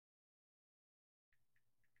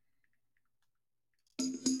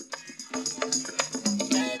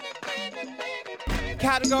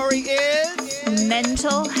Category is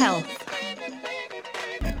mental health.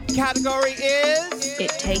 Category is It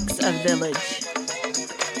takes a village.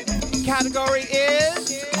 Category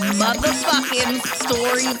is Motherfucking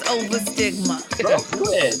stories over stigma. Oh,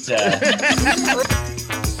 quit.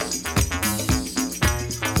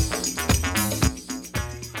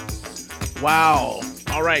 Wow.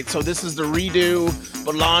 All right, so this is the redo,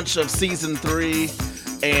 the launch of season 3,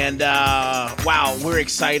 and wow, we're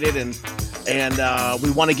excited and we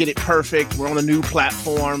want to get it perfect. We're on a new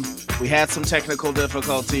platform. We had some technical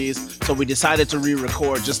difficulties, so we decided to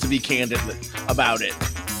re-record just to be candid about it.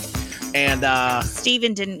 And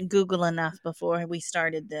Steven didn't Google enough before we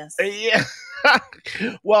started this. yeah.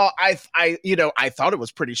 Well, I thought it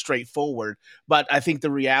was pretty straightforward, but I think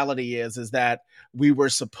the reality is that we were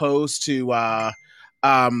supposed to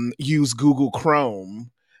use Google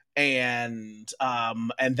Chrome, and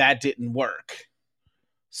that didn't work.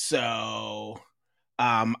 So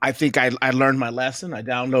I think I learned my lesson. I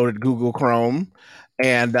downloaded Google Chrome,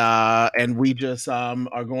 and we just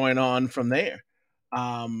are going on from there.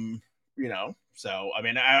 So I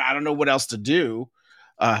mean, I don't know what else to do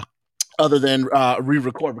other than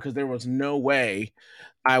re-record, because there was no way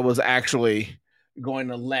I was actually going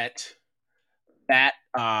to let that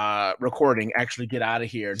recording actually get out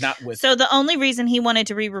of here. Not with. So the only reason he wanted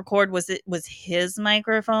to re-record was it was his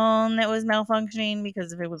microphone that was malfunctioning,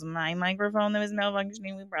 because if it was my microphone that was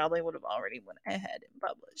malfunctioning, we probably would have already went ahead and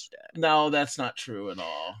published it. No, that's not true at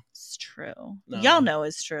all. It's true. No. Y'all know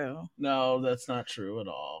it's true. No, that's not true at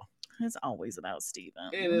all. It's always about Steven.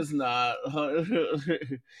 It is not.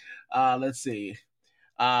 Let's see.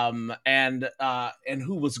 And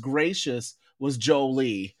who was gracious was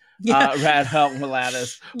Jolie. Yeah. Radhelm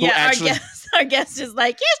Malatis. Yeah, our guest is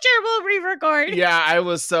like, yes, sure, we'll re-record. Yeah,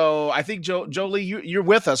 I think Jolie, you're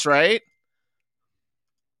with us, right?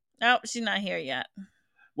 Oh, she's not here yet.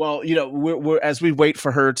 Well, we're as we wait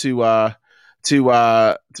for her to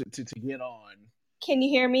get on. Can you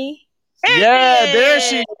hear me? Yeah, there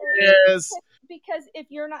she is. Because if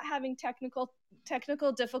you're not having technical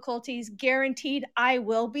difficulties, guaranteed I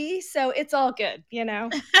will be. So it's all good,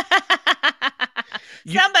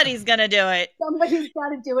 Somebody's gonna do it. Somebody's got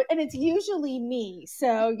to do it, and it's usually me.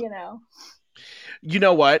 So You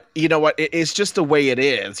know what? It's just the way it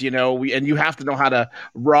is. And you have to know how to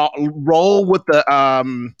roll with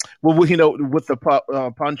the with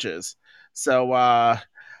the punches. So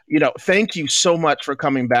thank you so much for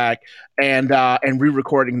coming back and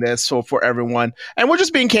re-recording this for everyone. And we're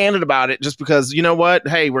just being candid about it, just because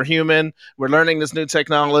hey, we're human. We're learning this new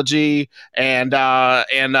technology, and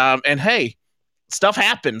hey, stuff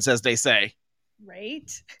happens, as they say.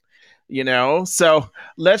 Right. So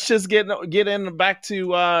let's just get in back to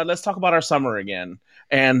let's talk about our summer again,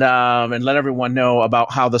 and let everyone know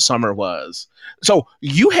about how the summer was. So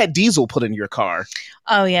you had diesel put in your car.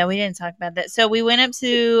 Oh yeah, we didn't talk about that. So we went up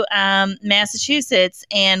to Massachusetts,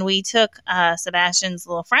 and we took Sebastian's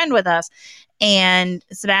little friend with us. And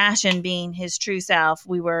Sebastian, being his true self,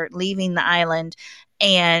 we were leaving the island,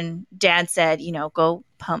 and Dad said, go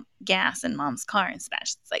pump gas in Mom's car. And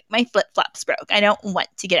Sebastian's like, my flip-flops broke. I don't want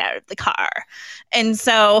to get out of the car. And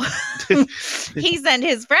so he sent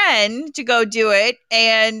his friend to go do it.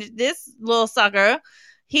 And this little sucker,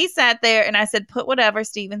 he sat there, and I said, put whatever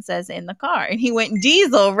Steven says in the car. And he went,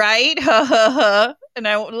 diesel, right? And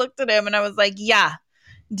I looked at him, and I was like, yeah,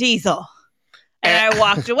 diesel. And I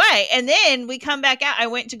walked away. And then we come back out. I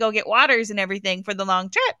went to go get waters and everything for the long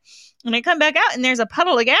trip. And I come back out, and there's a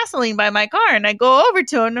puddle of gasoline by my car. And I go over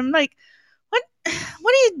to him, and I'm like, what are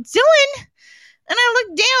you doing? And I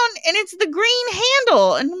look down, and it's the green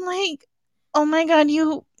handle. And I'm like, oh my God,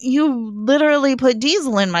 you literally put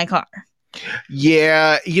diesel in my car.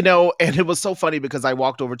 Yeah, and it was so funny because I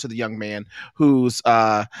walked over to the young man who's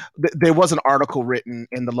there was an article written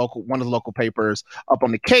in one of the local papers up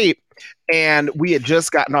on the Cape, and we had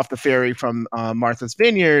just gotten off the ferry from Martha's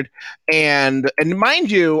Vineyard, and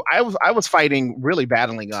mind you, I was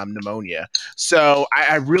battling pneumonia, so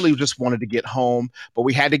I really just wanted to get home, but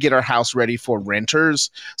we had to get our house ready for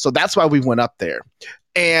renters, so that's why we went up there.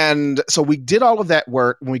 And so we did all of that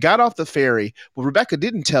work. When we got off the ferry, what Rebecca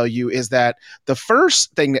didn't tell you is that the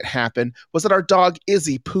first thing that happened was that our dog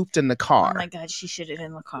Izzy pooped in the car. Oh my God, she shit it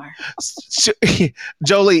in the car.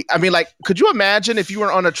 Jolie, I mean, could you imagine if you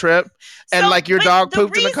were on a trip and your dog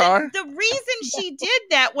pooped in the car? The reason she did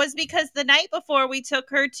that was because the night before we took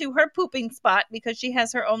her to her pooping spot, because she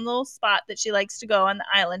has her own little spot that she likes to go on the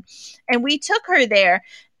island. And we took her there.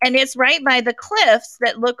 And it's right by the cliffs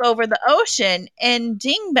that look over the ocean. And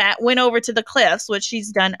Dingbat went over to the cliffs, which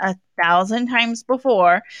she's done 1,000 times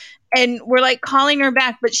before. And we're calling her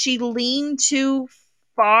back, but she leaned too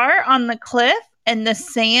far on the cliff and the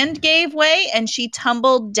sand gave way and she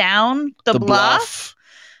tumbled down the bluff.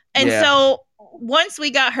 And so once we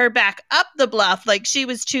got her back up the bluff, like she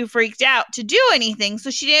was too freaked out to do anything. So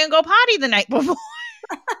she didn't go potty the night before.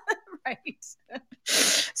 Right.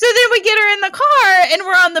 So then we get her in the car and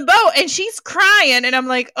we're on the boat and she's crying. And I'm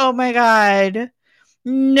like, oh my God,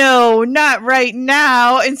 no, not right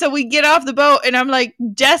now. And so we get off the boat and I'm like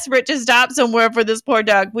desperate to stop somewhere for this poor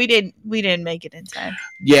dog. We didn't make it in time.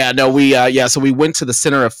 Yeah, no, so we went to the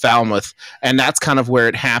center of Falmouth, and that's kind of where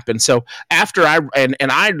it happened. So after I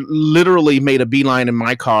literally made a beeline in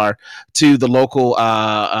my car to the local,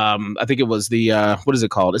 I think it was the, what is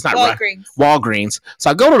it called? It's not Walgreens. Walgreens.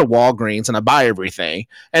 So I go to the Walgreens and I buy everything.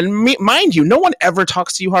 And mind you, no one ever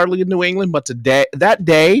talks to you hardly in New England, but that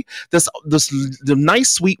day, the nice,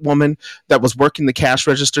 sweet woman that was working the cash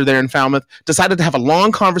register there in Falmouth decided to have a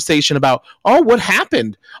long conversation about, oh, what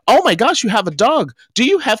happened? Oh my gosh, you have a dog. Do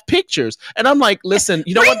you have pictures? And I'm like, listen,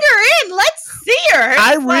 you know Bring what? her in. Let's see her.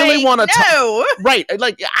 I really want to talk. Right.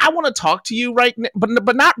 Like, I want to talk to you right now,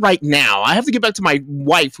 but not right now. I have to get back to my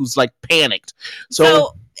wife who's like panicked.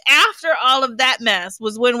 So after all of that mess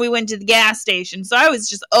was when we went to the gas station. So I was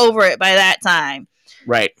just over it by that time.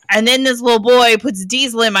 Right. And then this little boy puts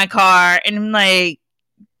diesel in my car and I'm like,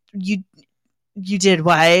 you did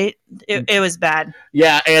what? It was bad.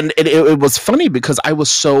 Yeah, and it was funny because I was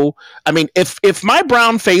so, I mean, if my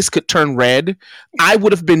brown face could turn red, I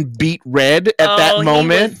would have been beat red at that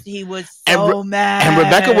moment. He was so mad. And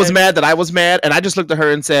Rebecca was mad that I was mad, and I just looked at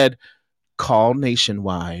her and said, call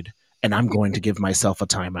Nationwide, and I'm going to give myself a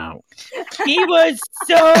timeout. He was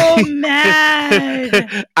so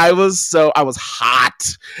mad. I was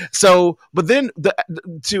hot. So, but then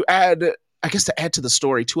to add to the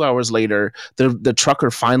story, 2 hours later, the trucker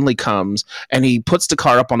finally comes and he puts the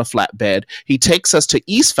car up on a flatbed. He takes us to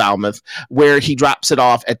East Falmouth, where he drops it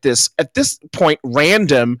off at this point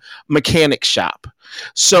random mechanic shop.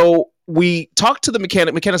 So we talked to the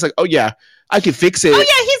mechanic. Mechanic's like, oh yeah, I can fix it. Oh yeah,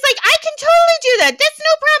 he's like, I can totally do that. That's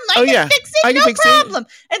no problem. I can fix it. No problem.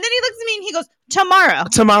 And then he looks at me and he goes, tomorrow.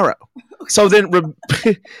 So then, and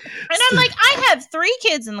I'm like, I have 3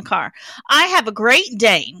 kids in the car. I have a Great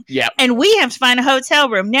Dane. Yeah. And we have to find a hotel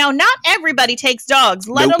room. Now, not everybody takes dogs,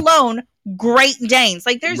 let alone Great Danes.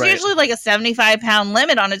 Like, there's usually like a 75-pound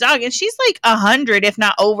limit on a dog, and she's like 100, if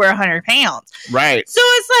not over 100 pounds. Right. So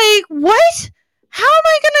it's like, what?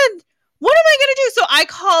 What am I going to do? So I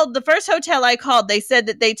called the first hotel I called. They said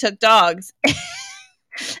that they took dogs.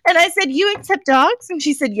 And I said, you accept dogs? And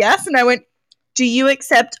she said, yes. And I went, do you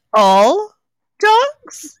accept all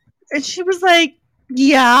dogs? And she was like,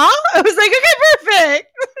 yeah. I was like, okay, perfect.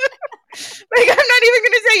 Like, I'm not even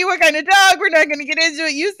going to tell you what kind of dog. We're not going to get into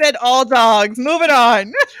it. You said all dogs. Moving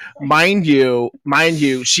on. Mind you,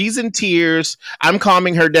 she's in tears. I'm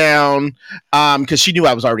calming her down because she knew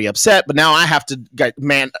I was already upset. But now I have to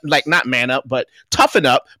not man up, but toughen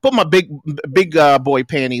up, put my big boy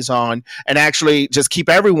panties on, and actually just keep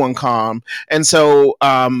everyone calm. And so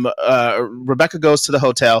Rebecca goes to the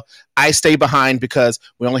hotel. I stay behind because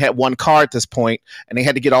we only had one car at this point, and they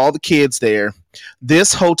had to get all the kids there.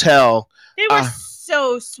 This hotel, it was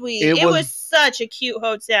so sweet. It was such a cute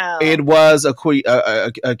hotel. It was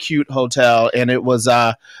a cute hotel, and it was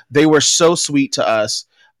they were so sweet to us.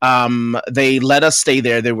 They let us stay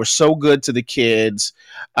there. They were so good to the kids.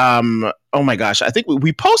 Oh my gosh, I think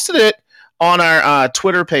we posted it on our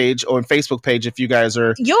Twitter page or Facebook page if you guys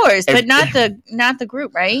are yours, but not the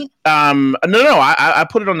group, right? No, I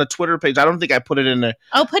put it on the Twitter page. I don't think I put it in the.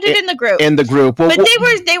 Oh, put it in the group. In the group, but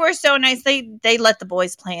they were so nice. They let the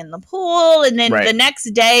boys play in the pool, and then the next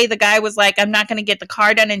day the guy was like, "I'm not going to get the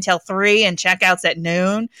car done until 3, and checkout's at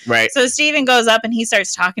noon." Right. So Steven goes up and he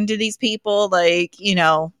starts talking to these people, like,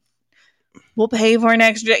 we'll pay for an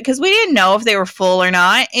extra, because we didn't know if they were full or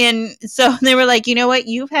not. And so they were like, you know what?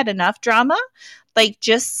 You've had enough drama. Like,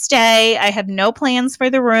 just stay. I have no plans for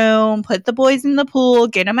the room. Put the boys in the pool.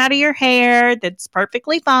 Get them out of your hair. That's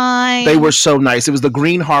perfectly fine. They were so nice. It was the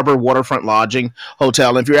Green Harbor Waterfront Lodging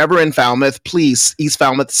Hotel. If you're ever in Falmouth, please, East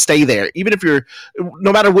Falmouth, stay there. Even if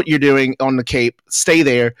no matter what you're doing on the Cape, stay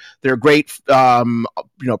there. They're a great,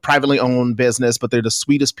 privately owned business, but they're the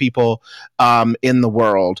sweetest people in the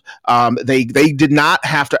world. They did not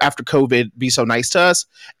have to, after COVID, be so nice to us,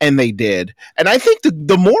 and they did. And I think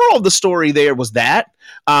the moral of the story there was that.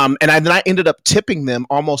 And then I ended up tipping them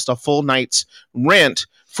almost a full night's rent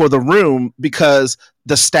for the room because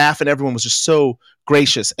the staff and everyone was just so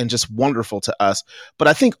gracious and just wonderful to us. But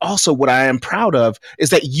I think also what I am proud of is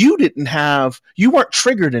that you weren't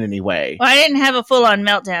triggered in any way. Well, I didn't have a full-on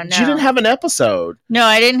meltdown. No. You didn't have an episode. No,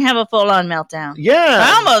 I didn't have a full-on meltdown. Yeah.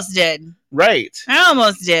 I almost did. Right. I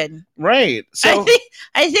almost did. Right. So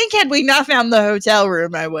I think had we not found the hotel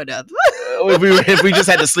room, I would have. if we just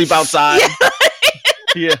had to sleep outside.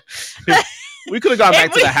 Yeah. We could have gone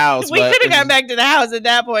back to the house. We could have gone back to the house at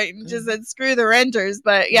that point and just said, screw the renters.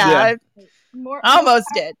 But I almost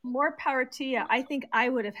did. More power to you. I think I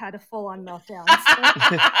would have had a full-on meltdown.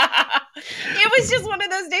 It was just one of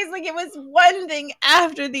those days, like it was one thing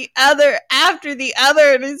after the other,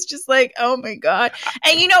 and it's just like, oh my God.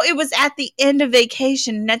 And it was at the end of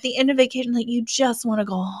vacation, and at the end of vacation, like you just want to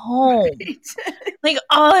go home. Right. Like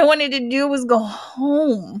all I wanted to do was go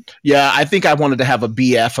home. Yeah, I think I wanted to have a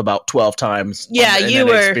BF about 12 times. Yeah, you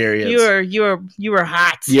were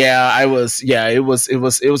hot. Yeah, I was. Yeah, it was.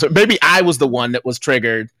 Maybe I was the one that was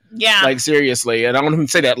triggered. Yeah. Like seriously. And I don't even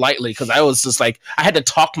say that lightly because I was just like, I had to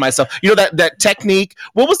talk to myself. That technique.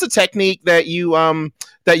 What was the technique that you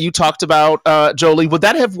talked about, Jolie? Would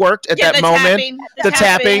that have worked at that moment? The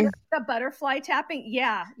tapping. The butterfly tapping.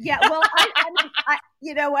 Yeah. Well, I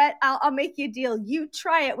you know what? I'll make you a deal. You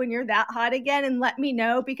try it when you're that hot again and let me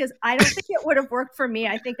know, because I don't think it would have worked for me.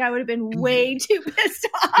 I think I would have been way too pissed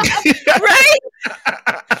off. Right?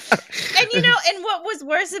 And what was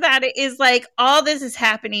worse about it is like all this is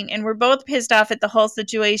happening and we're both pissed off at the whole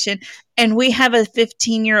situation. And we have a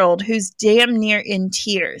 15-year-old who's damn near in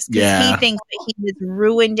tears because he thinks that he has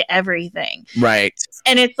ruined everything. Right.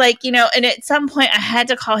 And it's like, and at some point I had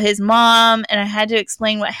to call his mom and I had to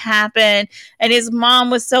explain what happened. And his mom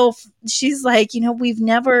was she's like, we've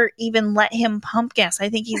never even let him pump gas. I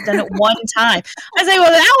think he's done it one time. I was like,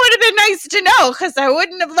 well, that would have been nice to know because I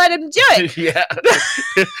wouldn't have let him do it. Yeah.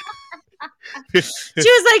 She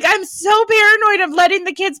was like, I'm so paranoid of letting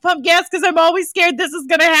the kids pump gas because I'm always scared this is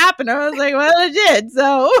going to happen. I was like, well, it did.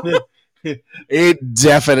 So it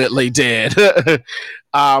definitely did. That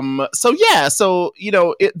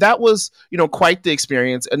was, quite the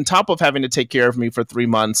experience. On top of having to take care of me for 3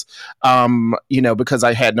 months, because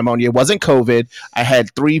I had pneumonia. It wasn't COVID. I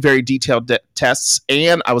had 3 very detailed tests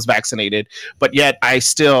and I was vaccinated, but yet I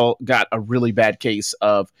still got a really bad case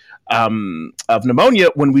of pneumonia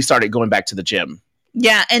when we started going back to the gym.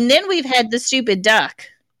 Yeah. And then we've had the stupid duck.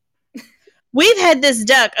 We've had this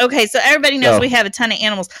duck. Okay, so everybody knows we have a ton of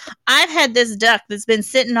animals. I've had this duck that's been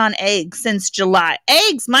sitting on eggs since July.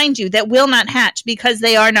 Eggs, mind you, that will not hatch because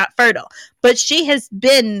they are not fertile. But she has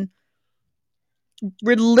been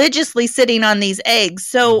religiously sitting on these eggs.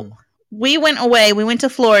 So we went away. We went to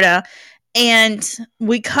Florida, and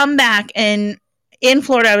we come back. And in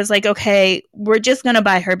Florida, I was like, okay, we're just going to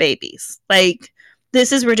buy her babies. Like,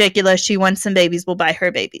 this is ridiculous. She wants some babies. We'll buy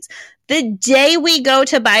her babies. The day we go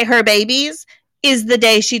to buy her babies is the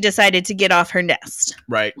day she decided to get off her nest.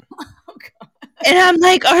 Right. Oh, God. And I'm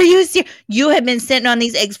like, are you serious? You have been sitting on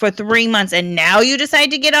these eggs for 3 months and now you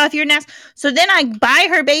decide to get off your nest? So then I buy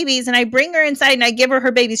her babies and I bring her inside and I give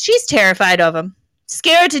her babies. She's terrified of them.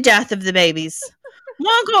 Scared to death of the babies.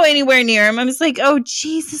 Won't go anywhere near them. I was like, oh,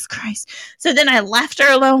 Jesus Christ. So then I left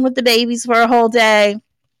her alone with the babies for a whole day.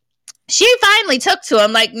 She finally took to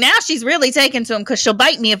him. Like, now she's really taking to him because she'll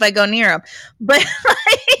bite me if I go near him. But,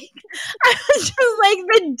 I was just like,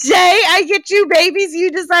 the day I get you babies,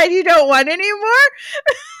 you decide you don't want anymore?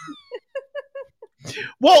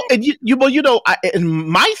 Well, and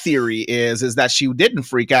my theory is that she didn't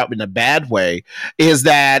freak out in a bad way. Is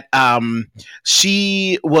that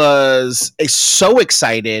she was so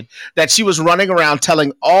excited that she was running around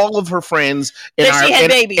telling all of her friends in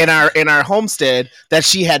our homestead that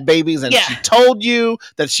she had babies, and she told you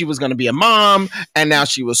that she was going to be a mom, and now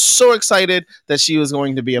she was so excited that she was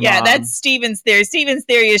going to be a mom. Yeah, that's Steven's theory. Steven's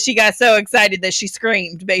theory is she got so excited that she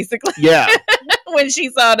screamed, basically. Yeah. When she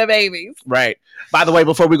saw the babies. Right. By the way,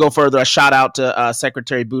 before we go further, a shout out to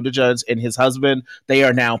Secretary Buttigieg and his husband. They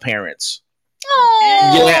are now parents.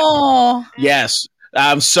 Oh. Yeah. Yes.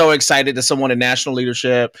 I'm so excited that someone in national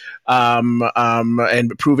leadership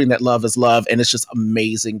and proving that love is love. And it's just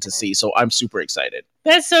amazing to see. So I'm super excited.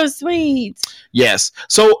 That's so sweet. Yes.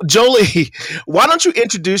 So, Jolie, why don't you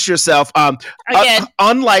introduce yourself? Again.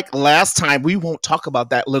 Unlike last time, we won't talk about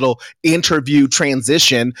that little interview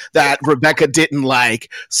transition that Rebecca didn't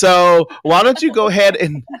like. So why don't you go ahead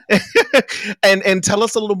and and tell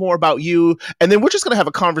us a little more about you? And then we're just going to have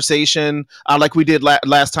a conversation like we did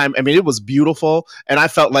last time. I mean, it was beautiful. And I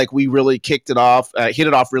felt like we really hit it off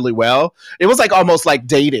really well. It was like almost like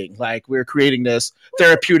dating. Like we were creating this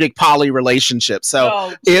therapeutic poly relationship. So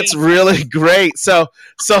Oh, it's Jesus. really great. So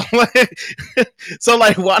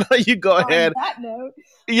like, why don't you go ahead? On that note,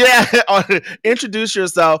 Yeah, introduce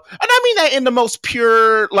yourself, and I mean that in the most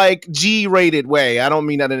pure, like, G-rated way. I don't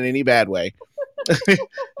mean that in any bad way.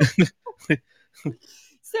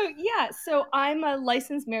 so I'm a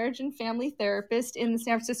licensed marriage and family therapist in the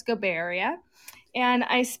San Francisco Bay Area, and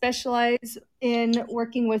I specialize in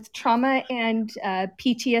working with trauma and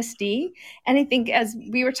PTSD. And I think, as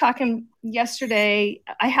we were talking yesterday,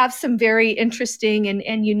 I have some very interesting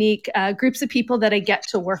and unique groups of people that I get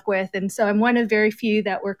to work with. And so I'm one of very few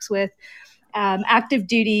that works with active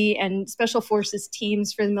duty and special forces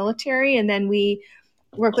teams for the military. And then we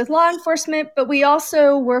work with law enforcement, but we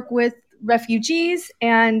also work with refugees.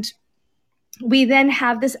 And we then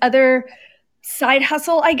have this other side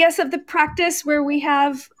hustle, I guess, of the practice where we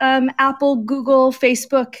have Apple, Google,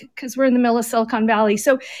 Facebook, because we're in the middle of Silicon Valley.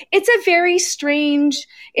 So it's a very strange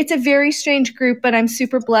group, but I'm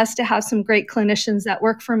super blessed to have some great clinicians that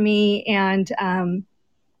work for me, and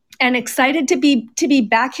excited to be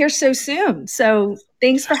back here so soon. So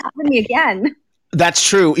thanks for having me again. That's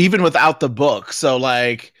true, even without the book. So,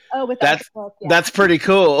 like, Without the book, yeah. that's pretty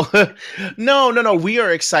cool. No. We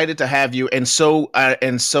are excited to have you, and so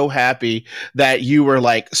happy that you were,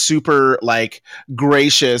 like, super, like,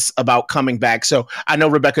 gracious about coming back. So I know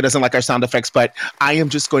Rebecca doesn't like our sound effects, but I am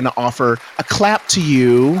just going to offer a clap to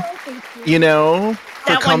you. Oh, thank you. You know,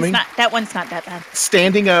 for coming. That one's not that bad.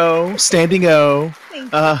 Standing O.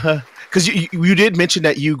 Thank you. Because you did mention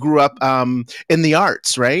that you grew up in the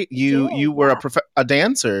arts, right? You were a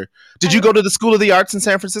dancer. Did you go to the School of the Arts in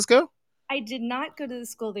San Francisco? I did not go to the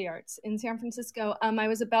School of the Arts in San Francisco. I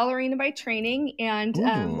was a ballerina by training, and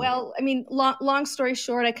long story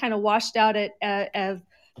short, I kind of washed out at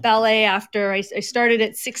ballet after I started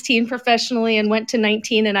at 16 professionally and went to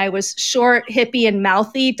 19, and I was short, hippie, and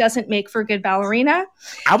mouthy. Doesn't make for a good ballerina.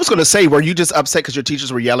 I was going to say, were you just upset because your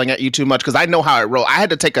teachers were yelling at you too much? Because I know how it rolled. I had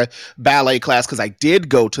to take a ballet class because I did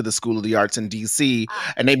go to the School of the Arts in DC,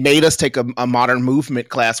 and they made us take a modern movement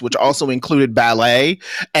class, which also included ballet.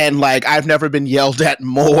 And, like, I've never been yelled at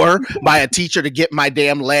more by a teacher to get my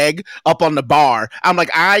damn leg up on the bar. I'm like,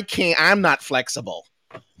 I'm not flexible.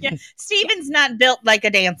 Yeah, Steven's not built like a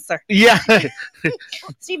dancer. Yeah.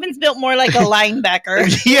 Steven's built more like a linebacker.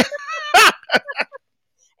 Yeah.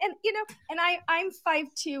 And I'm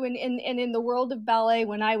 5'2", and in the world of ballet,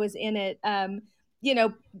 when I was in it,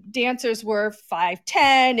 dancers were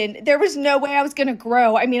 5'10", and there was no way I was going to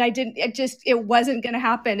grow. I mean, it wasn't going to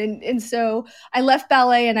happen. And so I left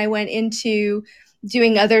ballet and I went into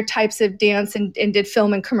doing other types of dance and did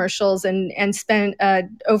film and commercials, and spent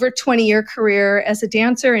over 20-year career as a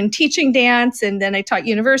dancer and teaching dance. And then I taught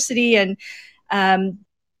university, and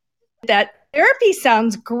that therapy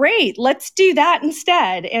sounds great. Let's do that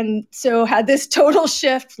instead. And so had this total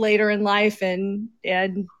shift later in life and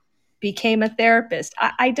became a therapist.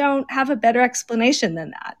 I don't have a better explanation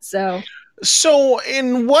than that. So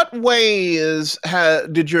in what ways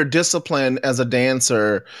did your discipline as a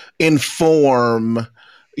dancer inform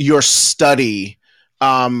your study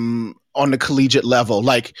on the collegiate level?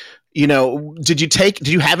 Like, did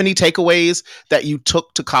you have any takeaways that you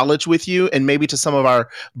took to college with you, and maybe to some of our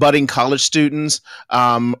budding college students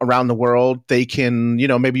around the world? They can,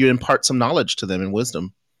 maybe you impart some knowledge to them and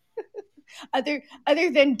wisdom. Other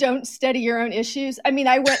than don't study your own issues. I mean,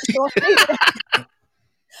 I went.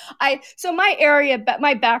 So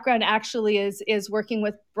my background actually is working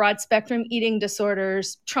with broad spectrum eating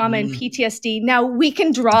disorders, trauma, and PTSD. Now we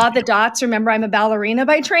can draw the dots. Remember, I'm a ballerina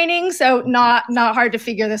by training, so not hard to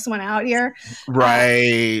figure this one out here.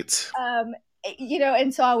 Right.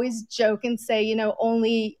 And so I always joke and say,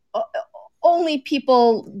 only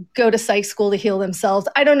people go to psych school to heal themselves.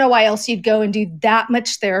 I don't know why else you'd go and do that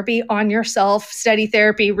much therapy on yourself, study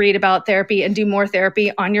therapy, read about therapy, and do more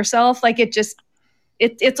therapy on yourself. Like,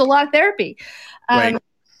 it's a lot of therapy. Right.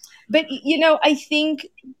 But, I think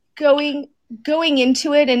going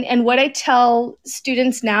into it, and what I tell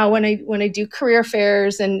students now when I do career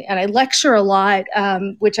fairs and I lecture a lot,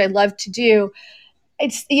 which I love to do,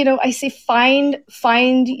 it's, I say,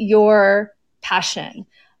 find your passion.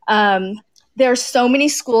 There's so many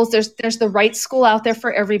schools. There's the right school out there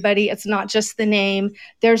for everybody. It's not just the name.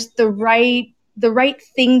 There's the right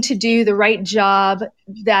thing to do, the right job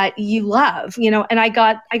that you love, and I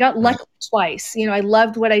got lucky twice. I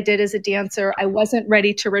loved what I did as a dancer. I wasn't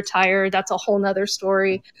ready to retire. That's a whole nother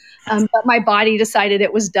story. But my body decided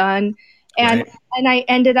it was done. And I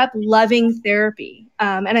ended up loving therapy.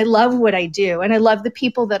 And I love what I do, and I love the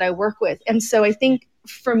people that I work with. And so I think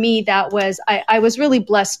for me, that was, I was really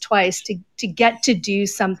blessed twice to get to do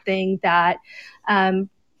something that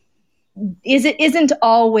isn't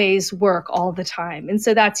always work all the time. And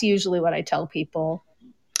so that's usually what I tell people.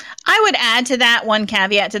 I would add to that one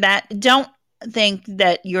caveat to that. Don't think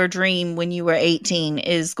that your dream when you were 18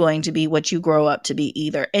 is going to be what you grow up to be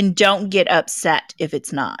either. And don't get upset if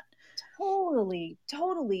it's not.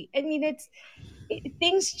 Totally. I mean,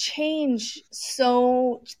 things change.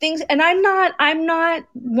 And I'm not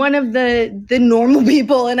one of the normal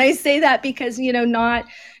people. And I say that because, not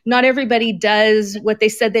everybody does what they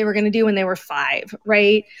said they were going to do when they were 5.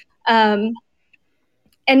 Right. And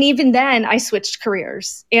even then I switched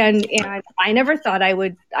careers and I never thought I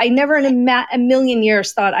never in a million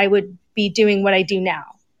years thought I would be doing what I do now.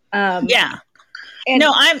 Yeah.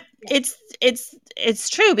 It's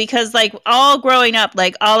true because like all growing up,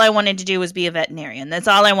 like all I wanted to do was be a veterinarian. That's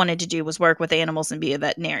all I wanted to do was work with animals and be a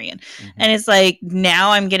veterinarian. Mm-hmm. And it's like,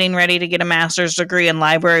 now I'm getting ready to get a master's degree in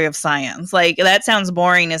library of science. Like that sounds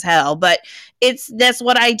boring as hell, but that's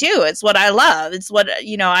what I do. It's what I love. It's what,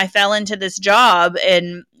 I fell into this job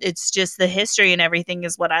and it's just the history and everything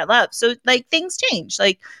is what I love. So like things change.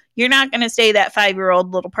 Like you're not going to stay that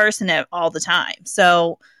 5-year-old little person all the time.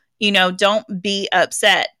 So, don't be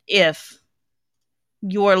upset if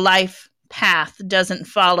your life path doesn't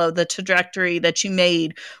follow the trajectory that you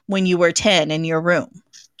made when you were 10 in your room.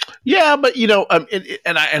 Yeah, but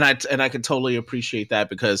and I can totally appreciate that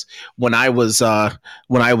because when I was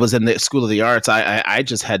in the School of the Arts, I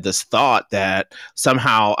just had this thought that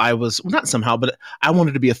somehow but I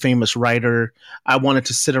wanted to be a famous writer. I wanted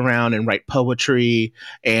to sit around and write poetry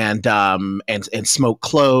and smoke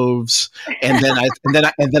cloves, and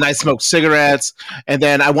then I smoked cigarettes, and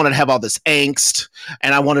then I wanted to have all this angst,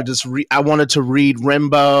 and I wanted to read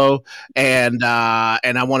Rimbaud, and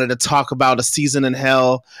I wanted to talk about A Season in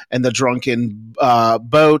Hell and The Drunken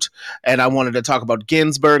Boat, and I wanted to talk about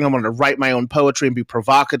Ginsberg. I wanted to write my own poetry and be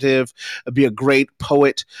provocative, be a great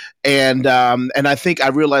poet, and I think I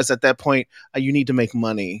realized at that point you need to make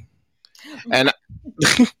money, and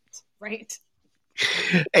right.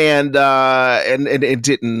 And it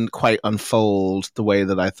didn't quite unfold the way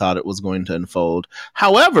that I thought it was going to unfold.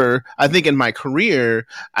 However, I think in my career,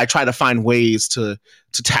 I try to find ways to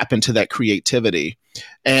tap into that creativity.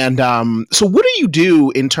 And so what do you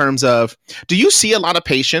do in terms of, do you see a lot of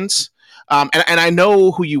patients? And I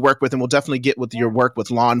know who you work with, and we'll definitely get with your work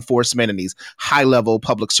with law enforcement and these high-level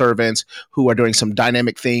public servants who are doing some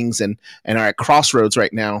dynamic things and are at crossroads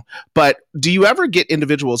right now. But do you ever get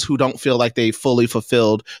individuals who don't feel like they fully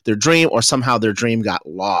fulfilled their dream or somehow their dream got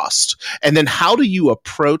lost? And then how do you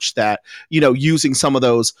approach that, using some of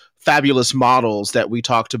those fabulous models that we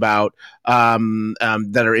talked about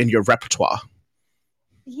that are in your repertoire?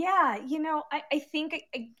 Yeah, I think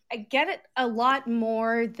I get it a lot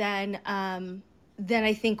more than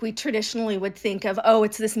I think we traditionally would think of. Oh,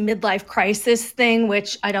 it's this midlife crisis thing,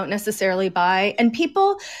 which I don't necessarily buy. And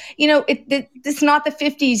people, it's not the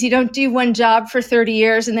 50s. You don't do one job for 30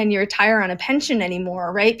 years and then you retire on a pension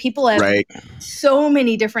anymore, right? People have so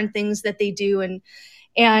many different things that they do.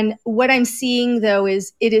 And what I'm seeing, though,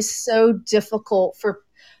 is it is so difficult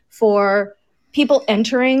for people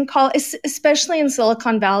entering college, especially in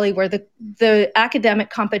Silicon Valley, where the academic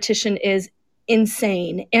competition is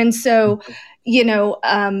insane. And so,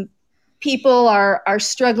 people are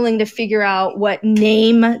struggling to figure out what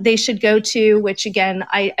name they should go to, which again,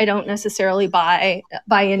 I don't necessarily buy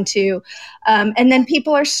into. And then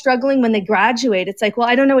people are struggling when they graduate. It's like, well,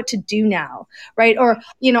 I don't know what to do now, right? Or,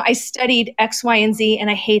 I studied X, Y, and Z and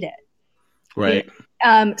I hate it. Right.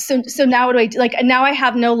 So now what do I do? Like, now I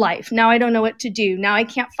have no life. Now I don't know what to do. Now I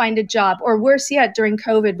can't find a job. Or worse yet, during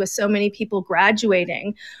COVID, with so many people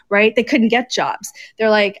graduating, right? They couldn't get jobs. They're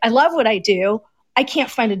like, I love what I do. I can't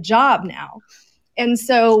find a job now. And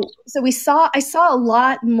so I saw a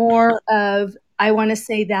lot more of, I want to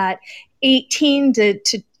say that 18 to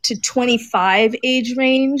 25 age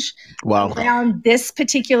range. Wow. Around this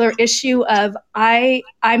particular issue of I'm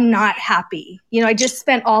not happy. I just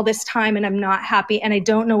spent all this time and I'm not happy and I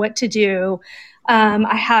don't know what to do.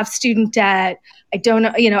 I have student debt. I don't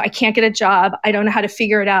know, I can't get a job. I don't know how to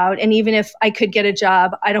figure it out. And even if I could get a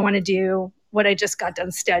job, I don't want to do what I just got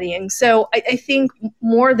done studying. So I think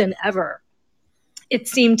more than ever, it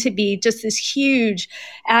seemed to be just this huge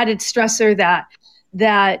added stressor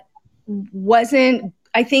that wasn't,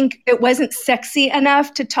 I think it wasn't sexy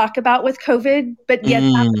enough to talk about with COVID, but yet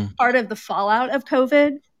that was part of the fallout of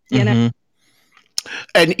COVID,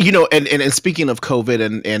 And, and speaking of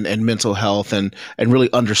COVID and mental health and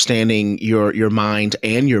really understanding your mind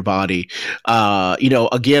and your body,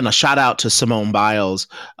 again, a shout out to Simone Biles,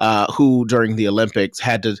 who during the Olympics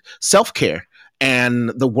had to self-care and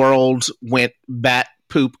the world went bat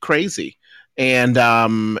poop crazy. But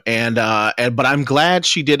I'm glad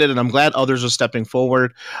she did it, and I'm glad others are stepping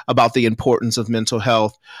forward about the importance of mental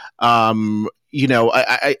health. I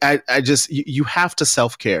just you have to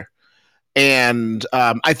self-care. And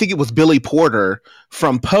I think it was Billy Porter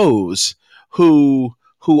from Pose who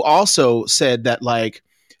also said that, like,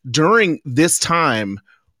 during this time,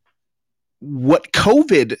 what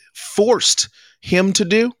COVID forced him to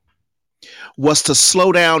do was to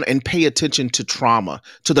slow down and pay attention to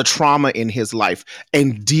the trauma in his life,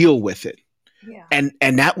 and deal with it. Yeah.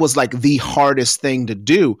 And that was like the hardest thing to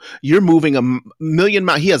do. You're moving a million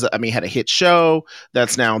miles. He had a hit show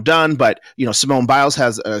that's now done, but Simone Biles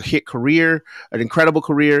has a hit career, an incredible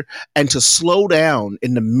career, and to slow down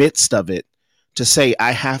in the midst of it, to say,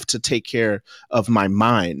 I have to take care of my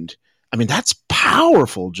mind. I mean, that's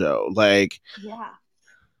powerful, Joe. Like, yeah.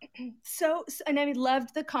 So, and I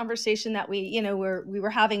loved the conversation that we were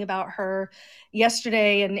having about her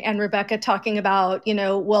yesterday, and Rebecca talking about,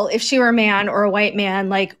 well, if she were a man or a white man,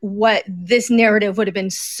 like, what this narrative would have been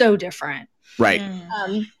so different. Right.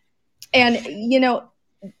 And,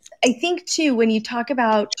 I think too, when you talk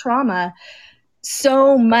about trauma,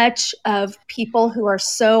 so much of people who are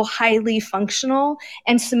so highly functional,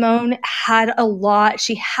 and Simone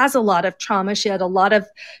she has a lot of trauma. She had a lot of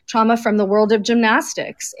trauma from the world of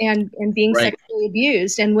gymnastics and being Right. sexually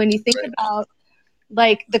abused. And when you think about,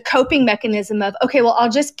 like, the coping mechanism of, okay, well, I'll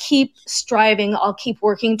just keep striving. I'll keep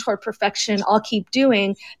working toward perfection. I'll keep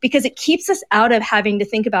doing, because it keeps us out of having to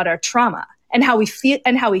think about our trauma and how we feel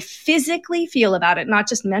and how we physically feel about it, not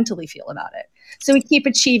just mentally feel about it. So we keep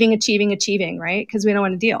achieving, right? Because we don't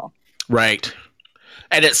want to deal. Right.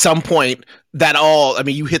 And at some point,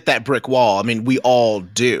 you hit that brick wall. I mean, we all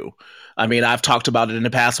do. I mean, I've talked about it in the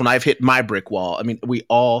past when I've hit my brick wall. I mean, we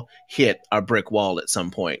all hit our brick wall at some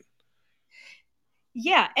point.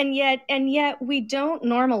 Yeah. And yet we don't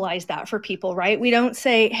normalize that for people, right? We don't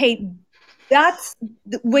say, hey, that's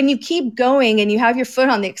when you keep going and you have your foot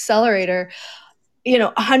on the accelerator,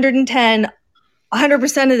 110,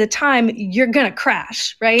 100% of the time, you're going to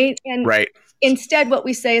crash, right? And right. Instead, what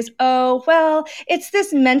we say is, oh, well, it's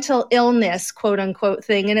this mental illness, quote unquote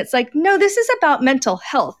thing. And it's like, no, this is about mental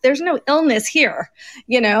health. There's no illness here,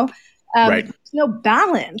 Right. no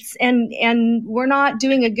balance. And we're not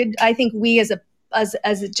doing a good, I think we as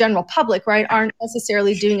a general public, right, aren't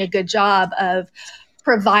necessarily doing a good job of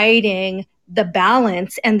providing the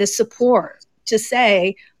balance and the support to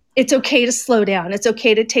say, it's okay to slow down. It's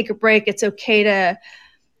okay to take a break. It's okay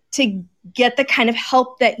to get the kind of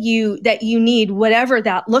help that you need, whatever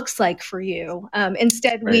that looks like for you.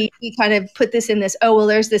 Instead, right. we kind of put this in this, oh, well,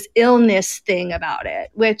 there's this illness thing about it,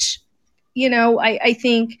 which, I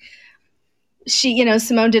think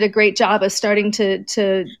Simone did a great job of starting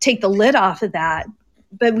to take the lid off of that.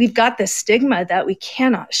 But we've got this stigma that we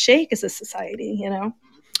cannot shake as a society,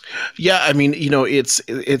 Yeah, I mean, it's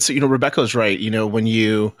Rebecca's right.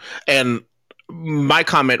 And my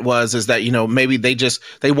comment is that maybe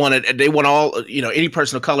they want all any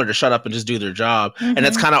person of color to shut up and just do their job, and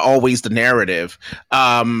that's kind of always the narrative.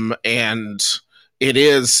 And it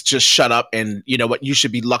is just shut up, and what, you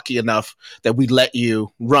should be lucky enough that we let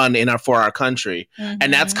you run for our country.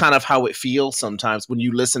 And that's kind of how it feels sometimes when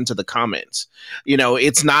you listen to the comments.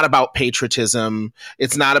 It's not about patriotism.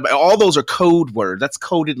 It's not about, all those are code words. That's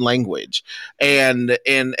coded language, and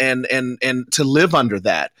to live under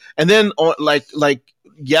that. And then like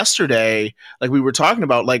yesterday, like we were talking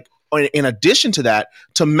about, like, in addition to that,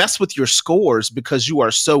 to mess with your scores because you are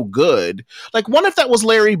so good. Like, what if that was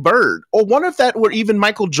Larry Bird? Or what if that were even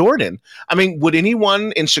Michael Jordan? I mean, would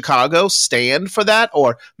anyone in Chicago stand for that?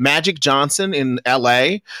 Or Magic Johnson in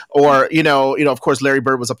LA? Or, of course, Larry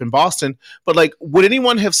Bird was up in Boston. But, like, would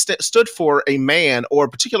anyone have stood for a man, or in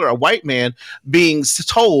particular a white man, being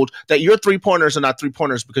told that your 3-pointers are not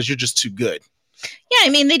 3-pointers because you're just too good? Yeah, I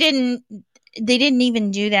mean, they didn't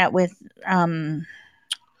even do that with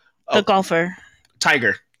the golfer.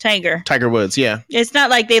 Tiger Woods, yeah. It's not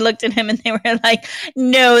like they looked at him and they were like,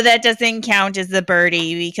 no, that doesn't count as the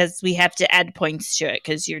birdie because we have to add points to it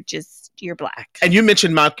because you're black. And you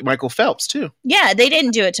mentioned Michael Phelps, too. Yeah, they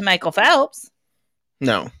didn't do it to Michael Phelps.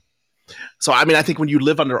 No. So, I mean, I think when you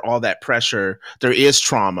live under all that pressure, there is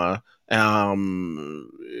trauma. And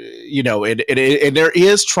there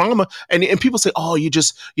is trauma, and people say, oh, you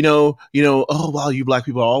just, oh, wow, you black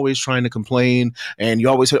people are always trying to complain, and you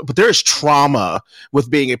always, but there is trauma with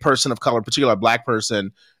being a person of color, particularly a black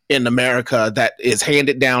person in America, that is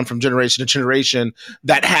handed down from generation to generation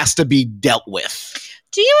that has to be dealt with.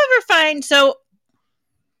 Do you ever find, so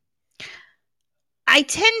I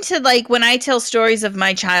tend to, like, when I tell stories of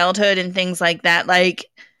my childhood and things like that, like,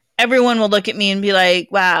 everyone will look at me and be like,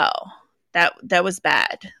 wow, that was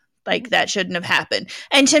bad. Like, that shouldn't have happened.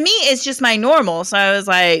 And to me, it's just my normal. So I was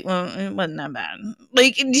like, well, it wasn't that bad.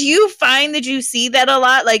 Like, do you find that you see that a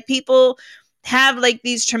lot? Like, people have like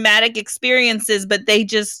these traumatic experiences, but they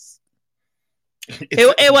just,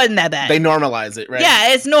 it wasn't that bad. They normalize it, right?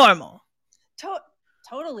 Yeah, it's normal.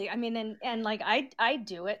 Totally. I mean, and like I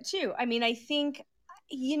do it too. I mean, I think,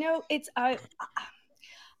 it's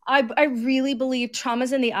I really believe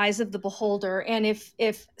trauma's in the eyes of the beholder. And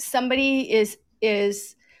if somebody is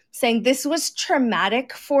saying this was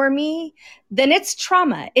traumatic for me, then it's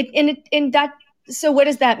trauma. So what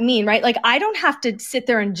does that mean, right? Like, I don't have to sit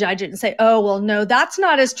there and judge it and say, oh, well, no, that's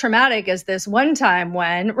not as traumatic as this one time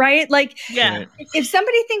when, right? Like, yeah. If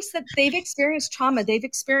somebody thinks that they've experienced trauma, they've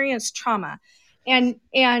experienced trauma. And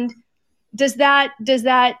does that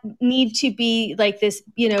need to be like this,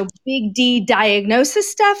 big D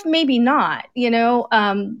diagnosis stuff? Maybe not,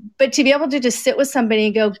 but to be able to just sit with somebody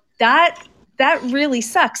and go, that really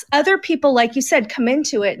sucks. Other people, like you said, come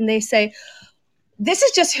into it and they say, this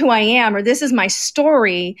is just who I am, or this is my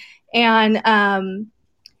story. And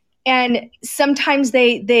sometimes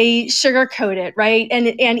they sugarcoat it, right?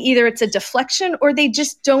 And either it's a deflection or they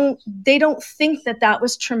just don't think that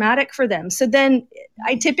was traumatic for them. So then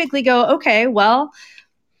I typically go, okay, well,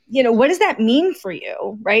 what does that mean for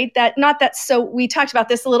you, right? So we talked about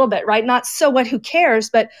this a little bit, right? Not so what, who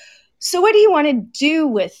cares, but so what do you want to do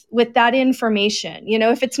with that information?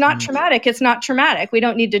 If it's not traumatic, it's not traumatic. We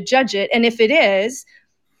don't need to judge it. And if it is,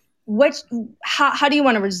 how do you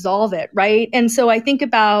want to resolve it, right? And so I think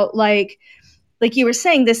about like you were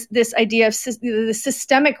saying, this idea of the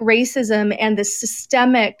systemic racism and the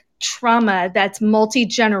systemic trauma that's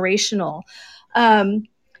multi-generational.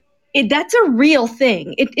 That's a real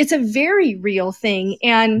thing. It's a very real thing.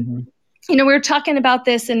 And we were talking about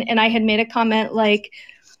this, and I had made a comment like,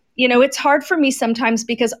 it's hard for me sometimes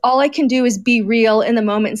because all I can do is be real in the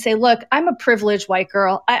moment and say, look, I'm a privileged white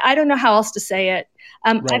girl. I don't know how else to say it.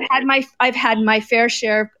 Right. I've had my fair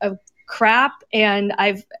share of crap, and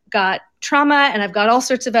I've got trauma, and I've got all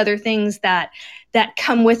sorts of other things that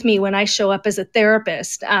come with me when I show up as a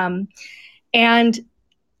therapist. And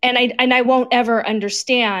I won't ever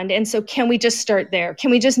understand. And so can we just start there?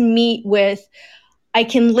 Can we just meet with, I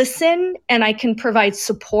can listen and I can provide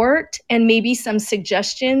support and maybe some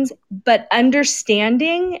suggestions, but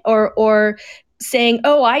understanding or saying,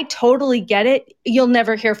 oh, I totally get it. You'll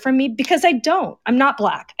never hear from me because I don't. I'm not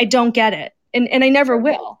Black. I don't get it. And I never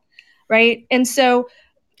will. Right. And so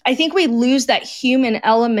I think we lose that human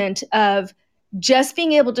element of just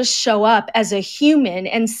being able to show up as a human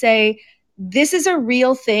and say, this is a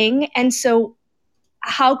real thing. And so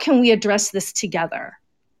how can we address this together?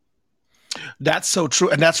 That's so true.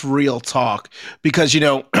 And that's real talk, because,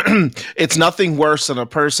 it's nothing worse than a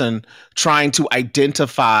person trying to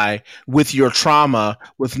identify with your trauma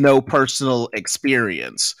with no personal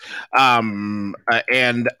experience. And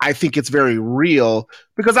I think it's very real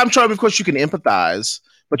because I'm sure, of course, you can empathize,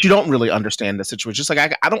 but you don't really understand the situation. Just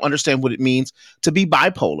like I don't understand what it means to be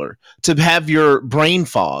bipolar, to have your brain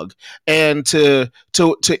fog, and to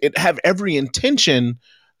have every intention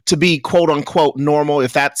to be quote unquote normal,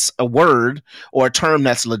 if that's a word or a term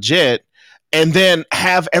that's legit, and then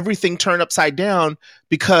have everything turn upside down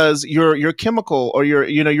because you're chemical or you're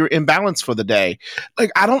imbalanced for the day. Like,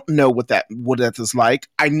 I don't know what that is like.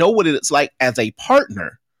 I know what it's like as a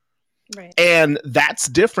partner. Right. And that's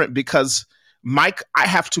different because I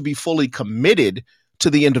have to be fully committed to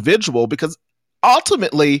the individual, because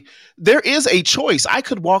ultimately there is a choice. I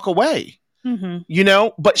could walk away.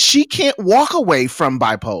 But she can't walk away from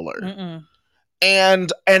bipolar.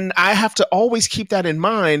 And I have to always keep that in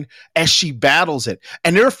mind as she battles it.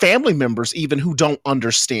 And there are family members even who don't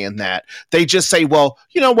understand that. They just say, well,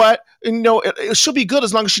 you know what? She'll be good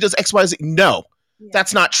as long as she does X, Y, Z. No,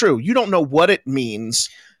 that's not true. You don't know what it means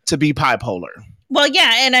to be bipolar. Well,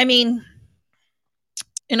 yeah. And I mean,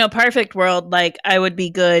 in a perfect world, like, I would be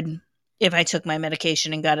good if I took my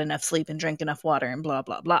medication and got enough sleep and drank enough water and blah,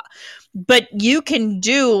 blah, blah. But you can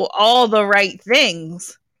do all the right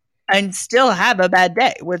things and still have a bad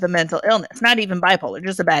day with a mental illness, not even bipolar,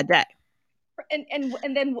 just a bad day.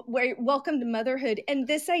 And then welcome to motherhood. And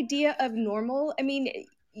this idea of normal, I mean,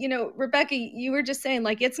 Rebecca, you were just saying,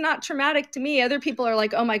 like, it's not traumatic to me. Other people are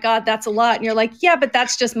like, oh my God, that's a lot. And you're like, yeah, but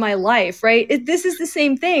that's just my life, right? This is the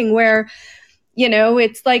same thing where,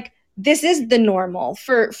 it's like, this is the normal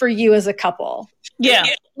for you as a couple. Yeah.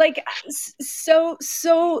 Like, so,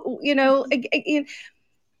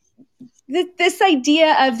 this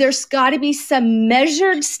idea of there's got to be some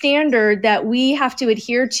measured standard that we have to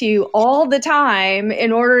adhere to all the time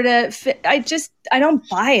in order to fit. I don't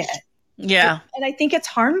buy it. Yeah. And I think it's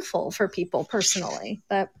harmful for people personally.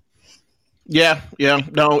 But Yeah,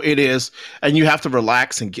 no, it is, and you have to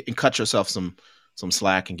relax and cut yourself some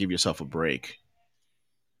slack and give yourself a break.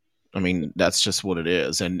 I mean, that's just what it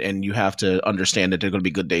is, and you have to understand that there are going to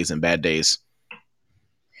be good days and bad days.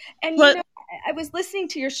 And But- you know, I was listening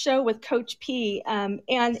to your show with Coach P,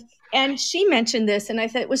 and she mentioned this, and I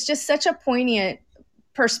thought it was just such a poignant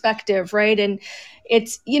perspective, right? And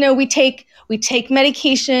it's, you know, we take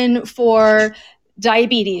medication for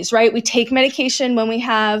diabetes, right? We take medication when we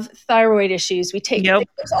have thyroid issues. We take Yep.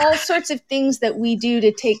 there's all sorts of things that we do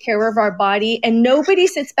to take care of our body, and nobody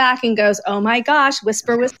sits back and goes, "Oh my gosh,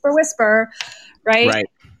 whisper, whisper, whisper," right? Right.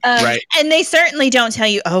 Right. And they certainly don't tell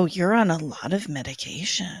you, "Oh, you're on a lot of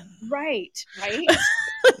medication." Right. Right.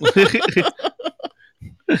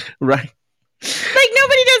 Like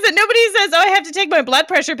nobody does it. Nobody says, "Oh, I have to take my blood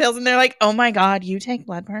pressure pills," and they're like, "Oh my God, you take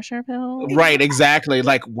blood pressure pills?" Right, exactly.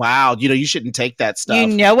 Like, wow, you shouldn't take that stuff. You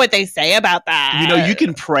know what they say about that. You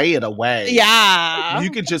can pray it away. Yeah.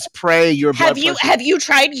 You can just pray your blood pressure. Have you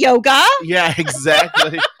tried yoga? Yeah,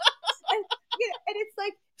 exactly. And it's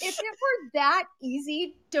like, if it were that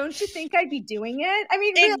easy, don't you think I'd be doing it? I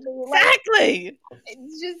mean, really, Exactly.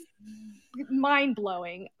 it's just mind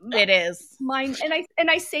blowing. It is. And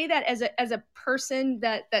I say that as a person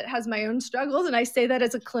that has my own struggles, and I say that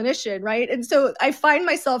as a clinician, right? And so I find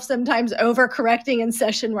myself sometimes overcorrecting in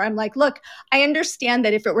session where I'm like, look, I understand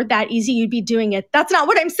that if it were that easy, you'd be doing it. That's not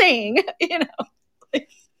what I'm saying, you know.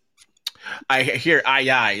 I hear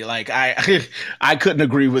like I couldn't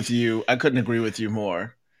agree with you. I couldn't agree with you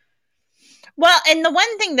more. Well, and the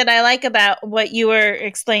one thing that I like about what you were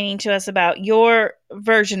explaining to us about your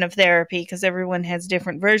version of therapy, because everyone has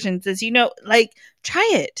different versions, is, like, try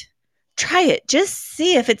it. Try it. Just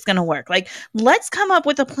see if it's going to work. Like, let's come up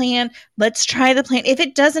with a plan. Let's try the plan. If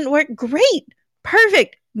it doesn't work, great.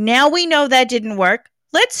 Perfect. Now we know that didn't work.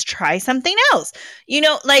 Let's try something else.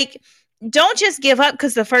 Like, don't just give up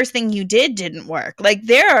because the first thing you did didn't work. Like,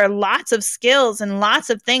 there are lots of skills and lots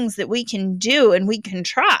of things that we can do and we can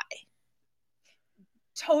try.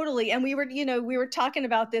 Totally. And we were talking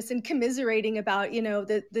about this and commiserating about,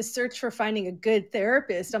 the search for finding a good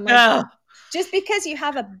therapist. I'm like, just because you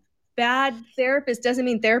have a bad therapist doesn't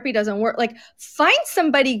mean therapy doesn't work. Like, find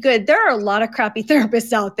somebody good. There are a lot of crappy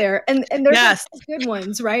therapists out there, and there's good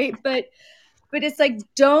ones, right? But it's like,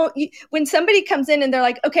 when somebody comes in and they're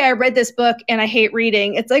like, okay, I read this book and I hate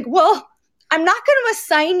reading. It's like, well, I'm not going to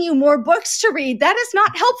assign you more books to read. That is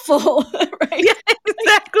not helpful, right? Yeah,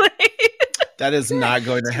 exactly. That is not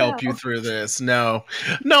going to help you through this. No,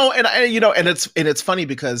 and it's funny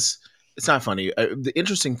because it's not funny. The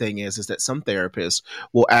interesting thing is that some therapists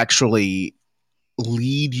will actually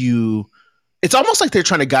lead you. It's almost like they're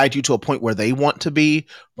trying to guide you to a point where they want to be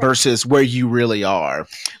versus where you really are.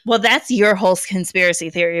 Well, that's your whole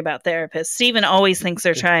conspiracy theory about therapists. Stephen always thinks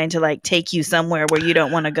they're trying to, like, take you somewhere where you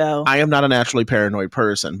don't want to go. I am not a naturally paranoid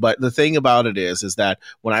person, but the thing about it is that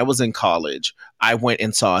when I was in college, I went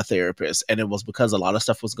and saw a therapist, and it was because a lot of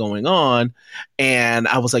stuff was going on, and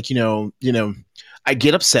I was like, I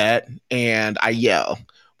get upset and I yell.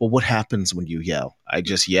 Well, what happens when you yell? I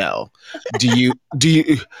just yell. What do you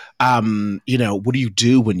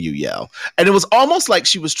do when you yell? And it was almost like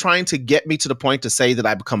she was trying to get me to the point to say that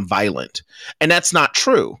I become violent. And that's not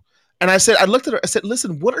true. And I looked at her, I said,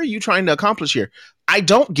 listen, what are you trying to accomplish here? I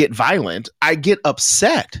don't get violent. I get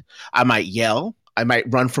upset. I might yell. I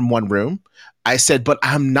might run from one room. I said, but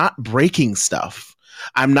I'm not breaking stuff.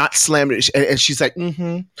 I'm not slamming it. And she's like,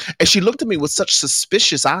 mm-hmm. And she looked at me with such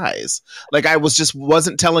suspicious eyes. Like I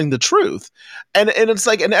wasn't telling the truth. And it's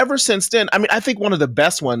like, and ever since then, I mean, I think one of the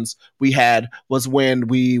best ones we had was when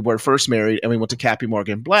we were first married and we went to Cappy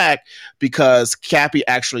Morgan Black, because Cappy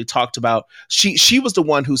actually talked about, she was the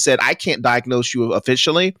one who said, I can't diagnose you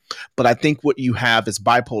officially, but I think what you have is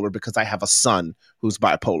bipolar because I have a son who's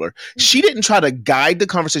bipolar. She didn't try to guide the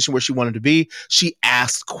conversation where she wanted to be. She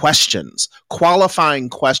asked questions, qualifying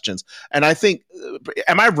questions. And I think,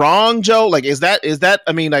 am I wrong, Joe? Like, is that,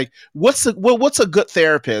 I mean, like, what's a good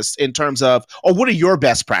therapist in terms of, or what are your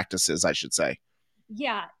best practices, I should say?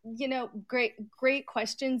 Yeah. Great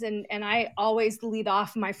questions. And I always lead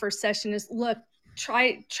off my first session is, look,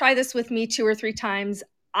 try this with me 2 or 3 times.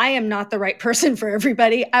 I am not the right person for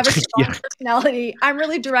everybody. I have a strong personality. I'm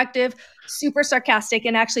really directive, super sarcastic.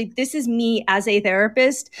 And actually, this is me as a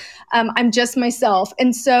therapist. I'm just myself.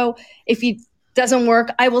 And so if it doesn't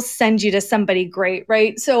work, I will send you to somebody great,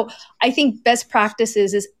 right? So I think best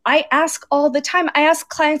practices is I ask all the time. I ask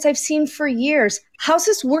clients I've seen for years, how's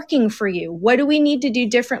this working for you? What do we need to do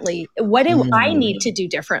differently? What do I need to do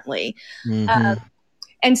differently? Mm-hmm.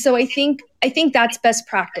 And so I think I think that's best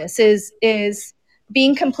practice is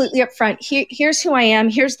being completely upfront. Here's who I am.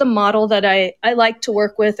 Here's the model that I like to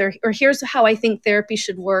work with, or here's how I think therapy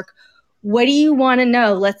should work. What do you want to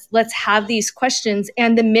know? Let's have these questions.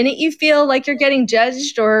 And the minute you feel like you're getting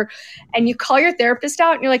judged and you call your therapist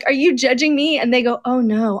out and you're like, are you judging me? And they go, oh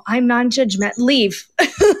no, I'm non-judgmental. Leave.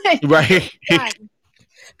 Right.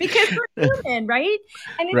 Because we're human, right?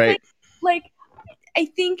 And it's Right. like I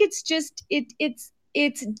think it's just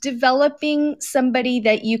it's developing somebody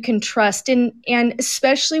that you can trust, and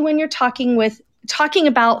especially when you're talking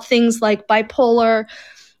about things like bipolar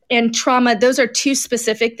and trauma. Those are two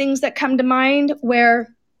specific things that come to mind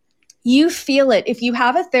where you feel it. If you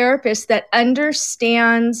have a therapist that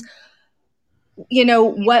understands,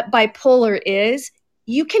 what bipolar is,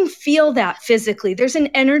 you can feel that physically. There's an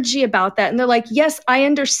energy about that. And they're like, yes, I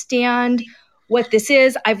understand what this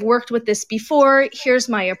is. I've worked with this before. Here's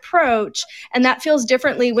my approach. And that feels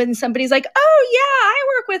differently when somebody's like, oh yeah, I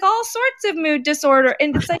work with all sorts of mood disorder.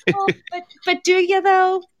 And it's like, well, but do you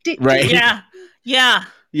though? Right. Yeah.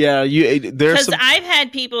 Yeah, there's because some... I've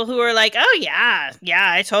had people who are like, oh yeah,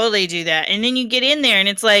 I totally do that. And then you get in there and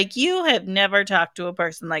it's like, you have never talked to a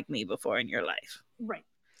person like me before in your life. Right.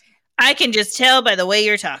 I can just tell by the way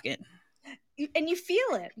you're talking. And you feel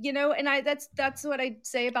it, and that's what I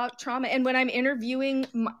say about trauma. And when I'm interviewing,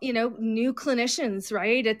 new clinicians,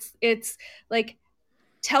 right? It's like,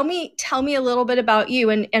 tell me a little bit about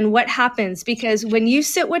you and what happens, because when you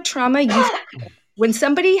sit with trauma, when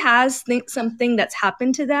somebody has something that's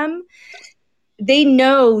happened to them, they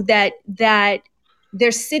know that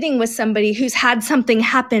they're sitting with somebody who's had something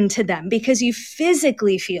happen to them, because you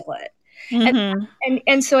physically feel it. Mm-hmm.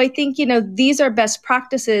 And so I think, these are best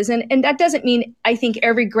practices. And that doesn't mean I think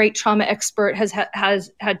every great trauma expert has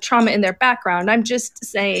had trauma in their background. I'm just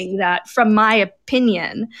saying that from my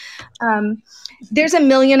opinion, there's a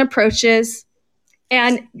million approaches,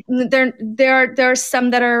 and there are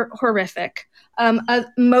some that are horrific.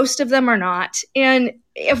 Most of them are not. And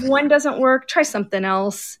if one doesn't work, try something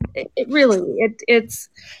else. It's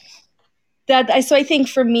that. So I think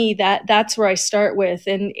for me, that's where I start with,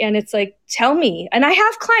 and it's like, tell me. And I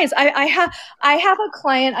have clients. I have a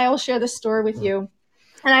client. I will share the story with you,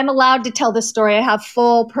 and I'm allowed to tell this story. I have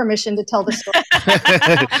full permission to tell the story.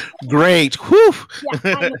 Great. Whew.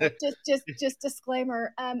 Yeah, I know. Just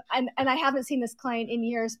disclaimer. And I haven't seen this client in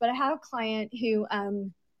years, but I have a client who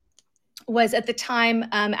was at the time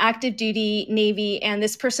active duty Navy, and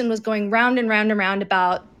this person was going round and round and round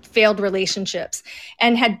about failed relationships,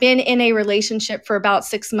 and had been in a relationship for about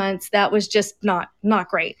 6 months that was just not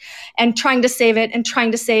great, and trying to save it and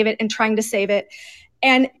trying to save it and trying to save it.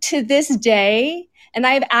 And to this day, and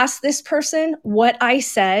I've asked this person what I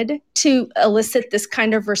said to elicit this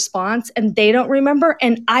kind of response, and they don't remember,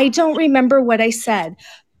 and I don't remember what I said,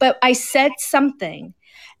 but I said something.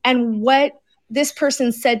 And what this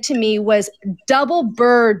person said to me was, double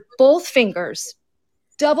bird, both fingers,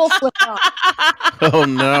 double flip off. Oh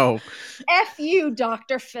no. F you,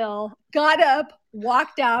 Dr. Phil. Got up,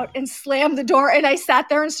 walked out, and slammed the door. And I sat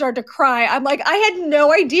there and started to cry. I'm like, I had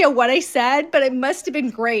no idea what I said, but it must have been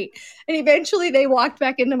great. And eventually they walked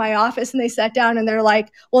back into my office and they sat down and they're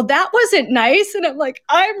like, well, that wasn't nice. And I'm like,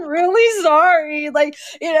 I'm really sorry. And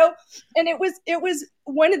it was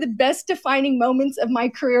one of the best defining moments of my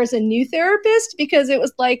career as a new therapist, because it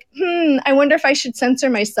was like, I wonder if I should censor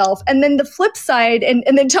myself. And then the flip side, and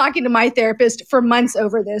then talking to my therapist for months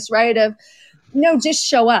over this, right? Of, no, just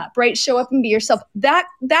show up, right? Show up and be yourself. That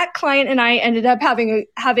client and I ended up having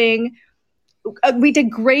we did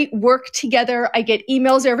great work together. I get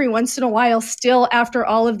emails every once in a while still after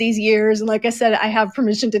all of these years. And like I said, I have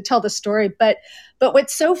permission to tell the story. But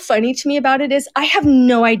what's so funny to me about it is I have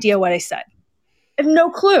no idea what I said. I have no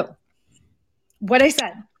clue what I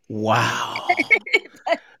said. Wow.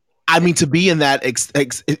 I mean, to be in that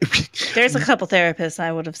there's a couple therapists I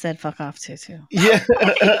would have said fuck off to too. Yeah.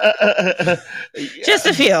 Just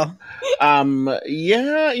a few.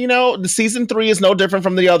 Yeah, the season 3 is no different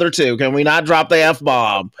from the other two. Can we not drop the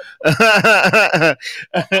F-bomb? I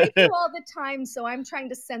do all the time, so I'm trying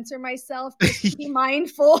to censor myself, just to be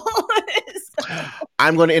mindful.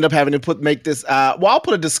 I'm going to end up having to make this, I'll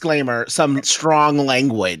put a disclaimer, some strong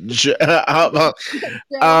language. But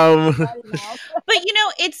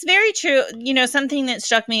it's very true. Something that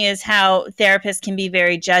struck me is how therapists can be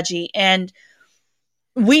very judgy. And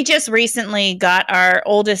we just recently got our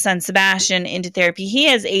oldest son, Sebastian, into therapy. He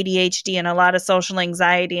has ADHD and a lot of social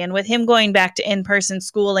anxiety. And with him going back to in-person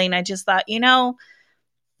schooling, I just thought,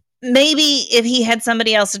 maybe if he had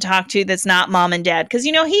somebody else to talk to that's not mom and dad, because,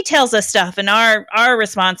 he tells us stuff and our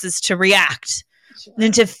response is to react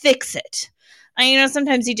and to fix it.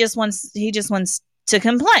 sometimes he just wants to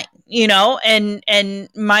complain, and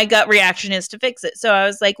my gut reaction is to fix it. So I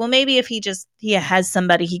was like, well, maybe if he has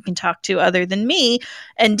somebody he can talk to other than me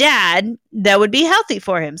and dad, that would be healthy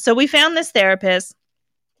for him. So we found this therapist.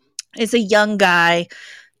 It's a young guy.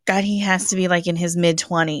 God, he has to be like in his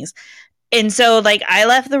mid-20s. And so, like, I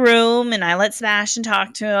left the room and I let Sebastian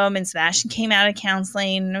talk to him, and Sebastian came out of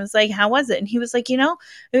counseling, and I was like, how was it? And he was like, it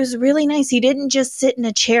was really nice. He didn't just sit in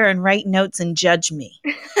a chair and write notes and judge me.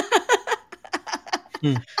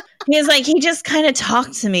 He was like, he just kind of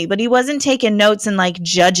talked to me, but he wasn't taking notes and like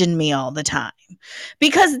judging me all the time,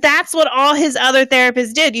 because that's what all his other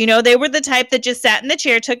therapists did. They were the type that just sat in the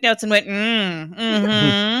chair, took notes, and went, mm-hmm.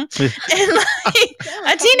 And like,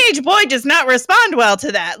 a teenage boy does not respond well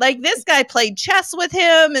to that. Like, this guy played chess with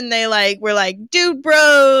him, and they were like dude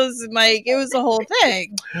bros, and like it was a whole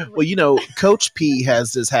thing. Well, Coach P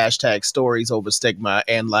has this hashtag stories over stigma,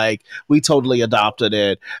 and like we totally adopted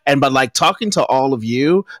it. And but like talking to all of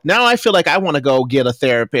you, now I feel like I want to go get a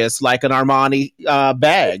therapist, like an Armani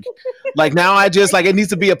bag. Like now I just like, it needs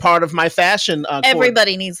to be a part of my fashion.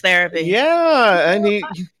 Everybody needs therapy. Yeah.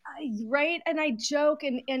 Right. And I joke,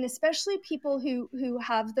 and especially people who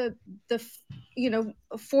have the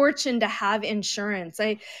fortune to have insurance.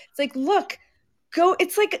 It's like, look, go.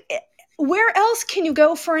 It's like, where else can you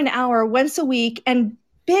go for an hour once a week and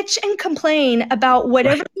bitch and complain about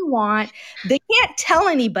whatever you want? They can't tell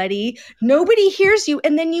anybody. Nobody hears you,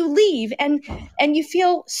 and then you leave, and you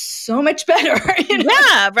feel so much better.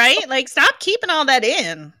 Yeah, right. Like, stop keeping all that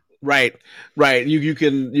in. Right.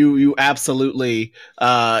 You absolutely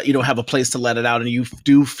have a place to let it out, and you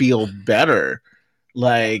do feel better.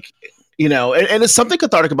 Like, and it's something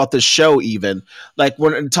cathartic about this show. Even like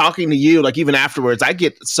when talking to you, like even afterwards, I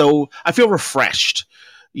feel refreshed.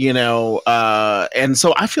 And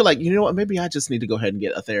so I feel like, what, maybe I just need to go ahead and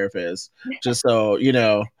get a therapist, just so,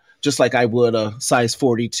 just like I would a size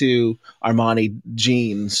 42 Armani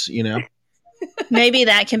jeans, Maybe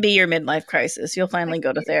that can be your midlife crisis. You'll finally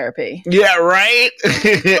go to therapy. Yeah, right.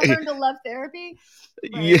 You'll learn to love therapy.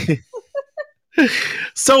 Right. Yeah.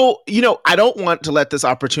 So, I don't want to let this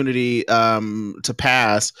opportunity to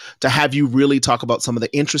pass to have you really talk about some of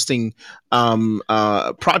the interesting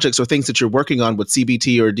projects or things that you're working on with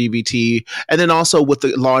CBT or DBT, and then also with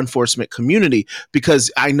the law enforcement community, because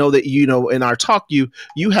I know that, in our talk, you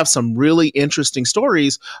have some really interesting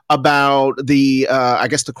stories about the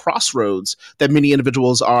crossroads that many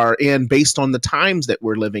individuals are in based on the times that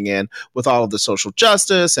we're living in, with all of the social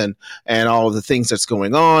justice and all of the things that's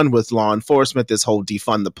going on with law enforcement, this whole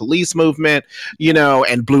defund the police movement,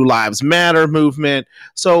 and Blue Lives Matter movement.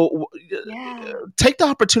 So take the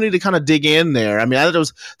opportunity to kind of dig in there. I mean,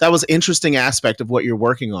 that was an interesting aspect of what you're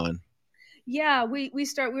working on. Yeah, we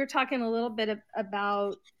were talking a little bit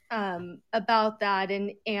about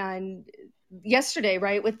that and yesterday,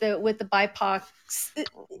 right, with the BIPOC,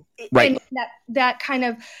 right? And that kind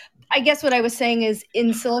of, I guess what I was saying is,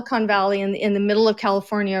 in Silicon Valley, in the middle of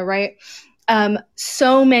California, right,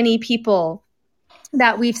 so many people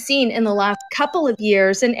that we've seen in the last couple of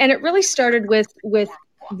years, and it really started with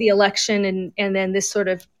the election and then this sort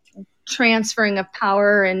of transferring of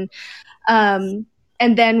power, and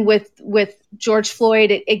then with George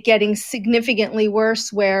Floyd, it getting significantly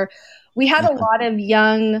worse, where we had a lot of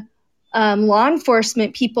young law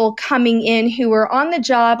enforcement people coming in who were on the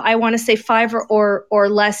job, I want to say 5 or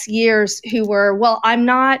less years, who were, well, I'm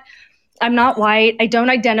not white, I don't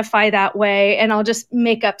identify that way, and I'll just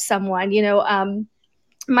make up someone,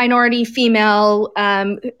 minority, female,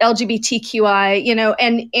 LGBTQI,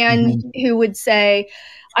 and who would say,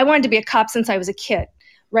 I wanted to be a cop since I was a kid,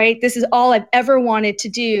 right? This is all I've ever wanted to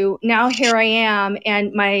do. Now here I am,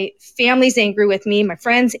 and my family's angry with me. My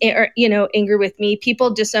friends are, angry with me.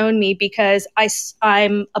 People disown me because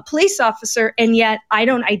I'm a police officer, and yet I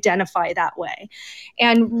don't identify that way.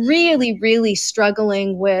 And really, really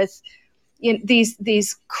struggling with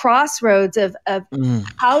these crossroads of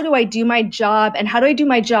how do I do my job, and how do I do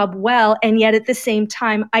my job well, and yet at the same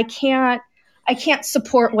time I can't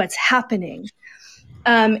support what's happening.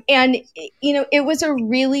 And it was a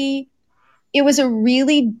really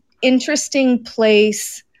interesting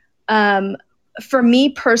place for me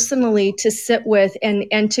personally to sit with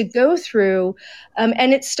and to go through.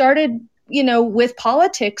 And it started, with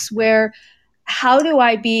politics, where how do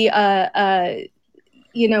I be a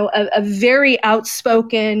very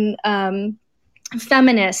outspoken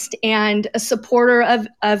feminist and a supporter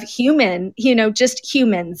of human, just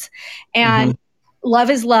humans, and love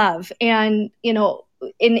is love, and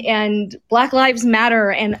and Black Lives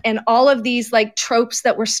Matter, and all of these like tropes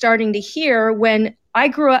that we're starting to hear, when I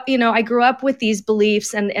grew up with these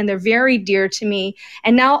beliefs, and they're very dear to me.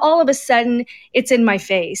 And now all of a sudden it's in my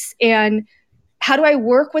face. And how do I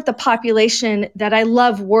work with the population that I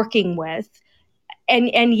love working with?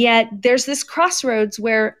 And yet there's this crossroads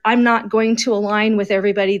where I'm not going to align with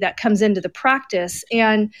everybody that comes into the practice.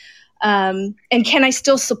 And can I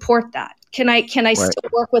still support that? Can I still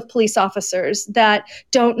work with police officers that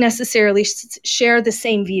don't necessarily share the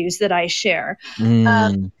same views that I share?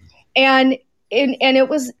 And it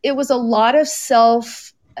was a lot of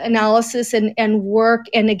self analysis and work.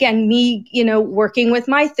 And again, me, working with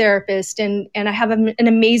my therapist, and I have an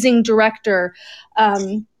amazing director,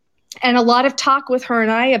 and a lot of talk with her and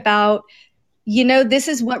I about, this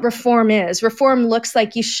is what reform is. Reform looks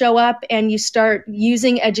like you show up and you start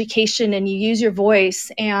using education and you use your voice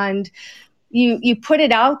and you put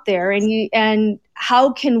it out there, and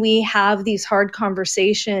how can we have these hard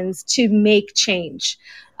conversations to make change?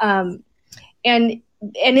 And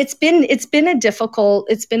it's been a difficult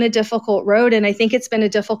road. And I think it's been a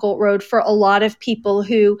difficult road for a lot of people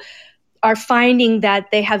who are finding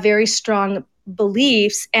that they have very strong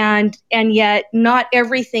beliefs, and yet not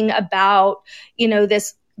everything about,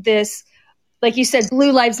 this, like you said,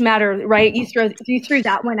 Blue Lives Matter, right? You threw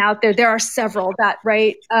that one out there. There are several that,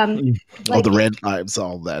 right? All the red lives,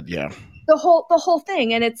 all that. Yeah. The whole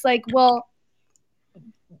thing. And it's like, well,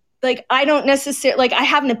 like, I don't necessarily, like, I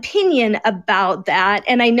have an opinion about that.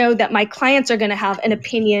 And I know that my clients are going to have an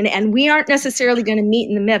opinion, and we aren't necessarily going to meet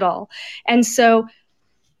in the middle. And so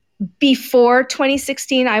before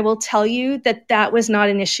 2016, I will tell you that was not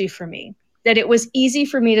an issue for me, that it was easy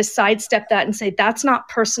for me to sidestep that and say, that's not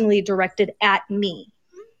personally directed at me.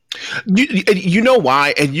 You know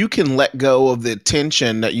why? And you can let go of the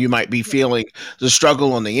tension that you might be feeling, the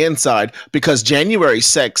struggle on the inside, because January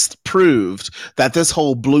 6th proved that this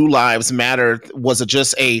whole Blue Lives Matter was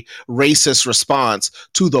just a racist response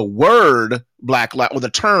to the word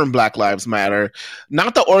the term Black Lives Matter,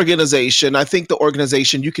 not the organization. I think the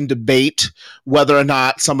organization, you can debate whether or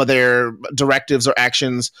not some of their directives or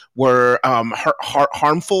actions were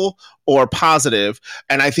harmful or positive.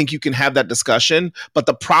 And I think you can have that discussion. But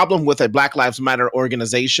the problem with a Black Lives Matter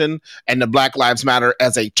organization and the Black Lives Matter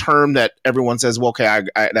as a term that everyone says, well, okay,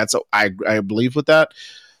 I believe with that,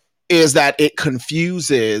 is that it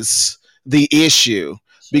confuses the issue.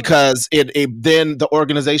 Because then the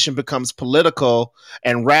organization becomes political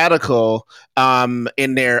and radical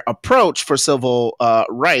in their approach for civil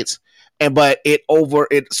rights, but it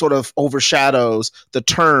sort of overshadows the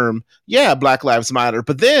term, Black Lives Matter.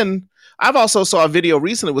 But then I've also saw a video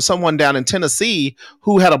recently with someone down in Tennessee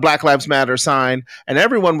who had a Black Lives Matter sign, and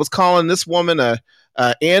everyone was calling this woman a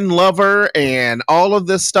N lover and all of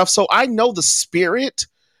this stuff. So I know the spirit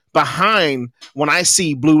behind when I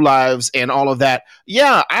see Blue Lives and all of that.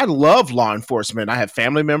 Yeah, I love law enforcement. I have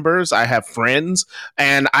family members, I have friends,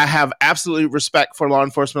 and I have absolutely respect for law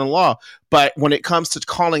enforcement and law. But when it comes to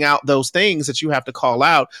calling out those things that you have to call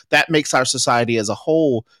out, that makes our society as a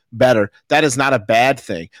whole better. That is not a bad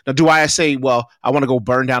thing. Now, do I say, well, I want to go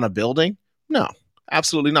burn down a building? No,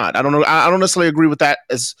 absolutely not. I don't know. I don't necessarily agree with that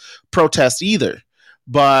as protest either.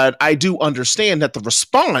 But I do understand that the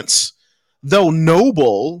response, though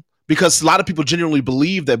noble, because a lot of people genuinely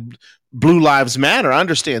believe that Blue Lives Matter, I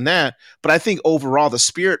understand that, but I think overall the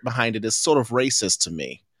spirit behind it is sort of racist to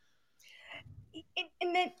me.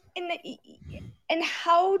 And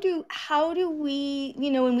how do we,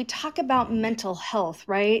 when we talk about mental health,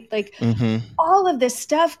 right? Like all of this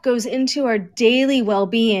stuff goes into our daily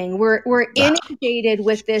well-being. We're inundated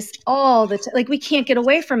with this all the time. Like we can't get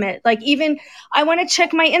away from it. Like even I want to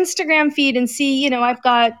check my Instagram feed and see, I've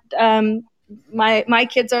got my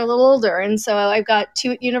kids are a little older, and so I've got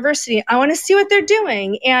 2 at university. I want to see what they're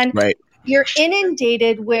doing, and you're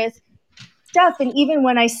inundated with stuff. And even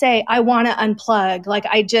when I say I want to unplug, like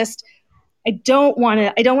I don't want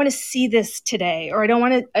to see this today, or I don't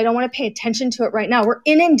want to pay attention to it right now. We're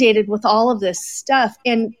inundated with all of this stuff,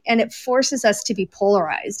 and it forces us to be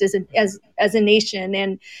polarized as a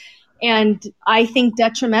nation, and I think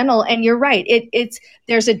detrimental. And you're right.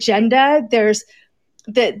 There's agenda. There's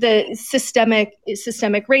the systemic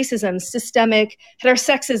racism, systemic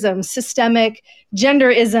heterosexism, systemic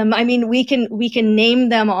genderism. I mean, we can name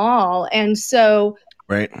them all, and so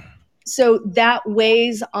So that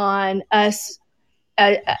weighs on us.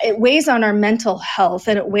 It weighs on our mental health,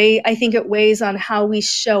 and I think it weighs on how we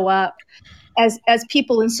show up as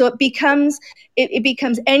people. And so it becomes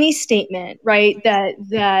any statement, right,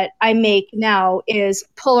 that I make now is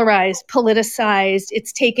polarized, politicized.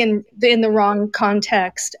 It's taken in the wrong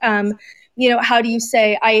context. how do you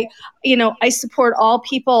say, I support all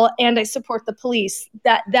people and I support the police.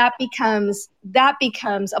 That becomes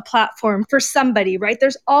a platform for somebody, right?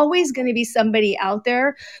 There's always going to be somebody out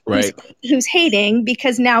there who's hating,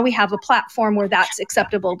 because now we have a platform where that's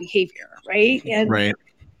acceptable behavior, right? And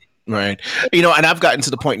Right. And I've gotten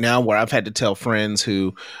to the point now where I've had to tell friends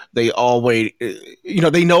who they always,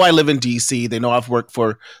 they know I live in DC. They know I've worked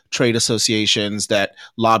for trade associations that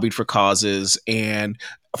lobbied for causes. And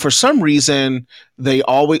for some reason, they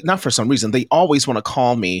always want to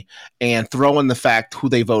call me and throw in the fact who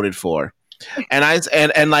they voted for. And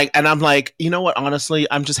I'm like, you know what? Honestly,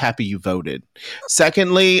 I'm just happy you voted.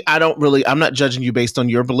 Secondly, I'm not judging you based on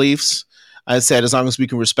your beliefs. I said, as long as we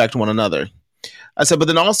can respect one another. I said, but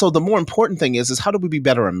then also the more important thing is how do we be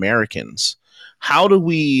better Americans? How do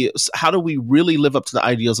we really live up to the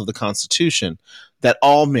ideals of the Constitution, that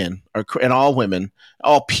all men and all women,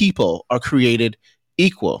 all people are created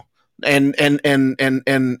equal and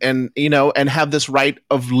have this right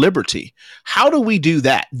of liberty? How do we do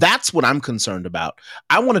that? That's what I'm concerned about.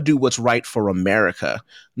 I want to do what's right for America,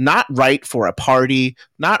 not right for a party,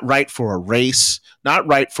 not right for a race, not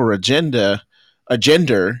right for a gender,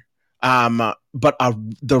 but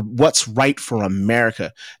what's right for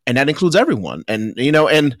America, and that includes everyone. And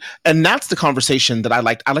and that's the conversation that I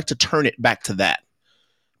like. I like to turn it back to that,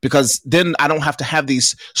 because then I don't have to have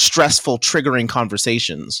these stressful, triggering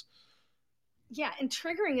conversations. Yeah, and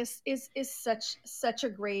triggering is such a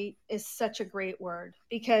great word,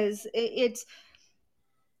 because it's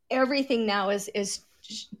everything now is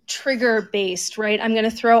trigger based, right? I'm going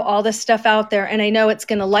to throw all this stuff out there, and I know it's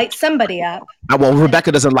going to light somebody up. Well,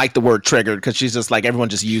 Rebecca doesn't like the word triggered, because she's just like, everyone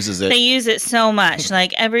just uses it. They use it so much,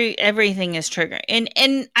 like everything is triggering,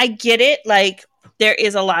 and I get it. Like, there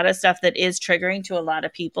is a lot of stuff that is triggering to a lot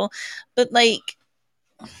of people, but like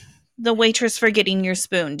the waitress forgetting your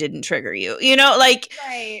spoon didn't trigger you, like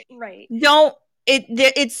right. Don't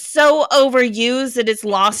it's so overused that it's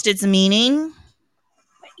lost its meaning.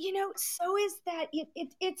 So is that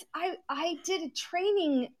I did a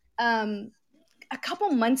training a couple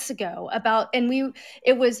months ago about, and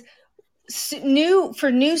it was new for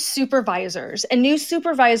new supervisors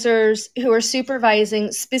who are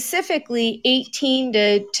supervising specifically 18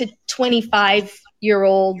 to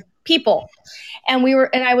 25-year-old people. And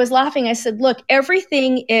I was laughing. I said, look,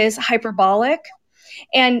 everything is hyperbolic,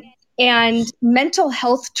 and mental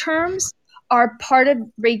health terms are part of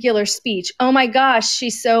regular speech. Oh my gosh,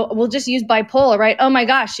 we'll just use bipolar, right? Oh my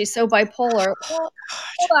gosh, she's so bipolar. Well,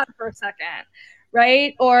 hold on for a second,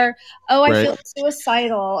 right? Or, I feel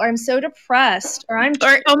suicidal, or I'm so depressed, or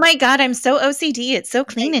oh my God, I'm so OCD. It's so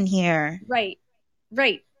clean in here. Right.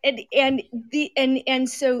 And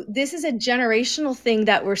so this is a generational thing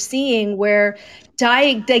that we're seeing, where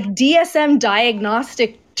DSM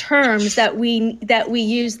diagnostic terms that we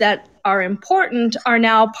use that are important are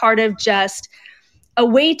now part of just a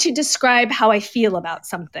way to describe how I feel about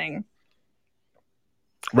something.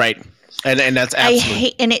 Right. And that's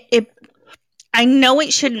absolutely. I know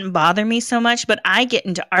it shouldn't bother me so much, but I get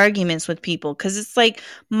into arguments with people because it's like,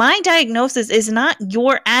 my diagnosis is not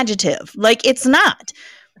your adjective. Like, it's not.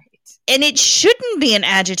 And it shouldn't be an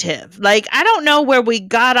adjective. Like, I don't know where we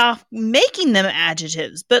got off making them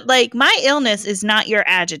adjectives, but like, my illness is not your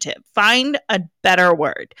adjective. Find a better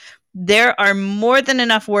word. There are more than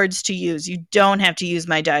enough words to use. You don't have to use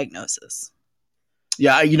my diagnosis.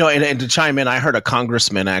 Yeah, and to chime in, I heard a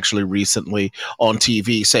congressman actually recently on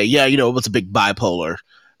TV say, it was a big bipolar.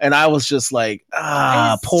 And I was just like,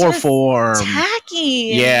 poor form.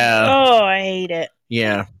 Tacky. Yeah. Oh, I hate it.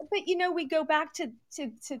 Yeah. But we go back to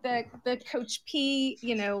the Coach P,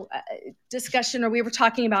 discussion, or we were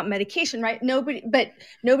talking about medication, right?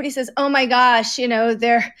 Nobody says, oh my gosh,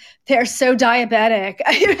 they're so diabetic.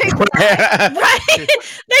 Right?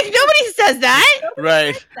 Like, nobody says that.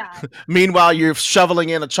 Right. Says that. Meanwhile, you're shoveling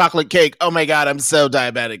in a chocolate cake. Oh my God, I'm so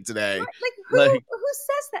diabetic today. Right? Like, who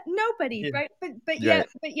says that? Nobody, yeah. Right? But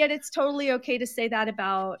yet it's totally okay to say that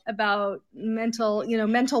about mental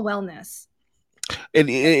wellness.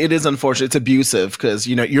 It is unfortunate. It's abusive, because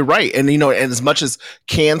you're right, and and as much as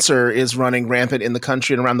cancer is running rampant in the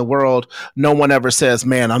country and around the world, no one ever says,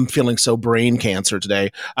 "Man, I'm feeling so brain cancer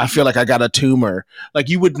today. I feel like I got a tumor." Like,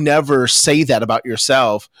 you would never say that about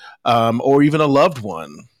yourself, or even a loved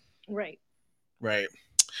one. Right.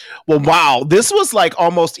 Well, wow, this was like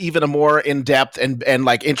almost even a more in-depth and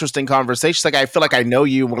like interesting conversation. Like, I feel like I know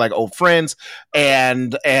you, we're like old friends,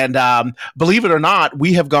 and believe it or not,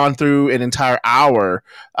 we have gone through an entire hour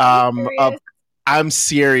of I'm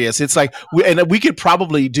serious. It's like we could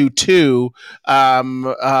probably do two,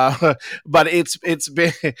 but it's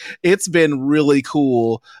been really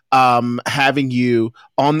cool having you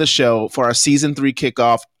on the show for our season 3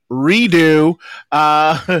 kickoff redo.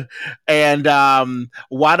 And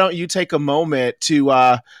why don't you take a moment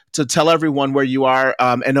to tell everyone where you are,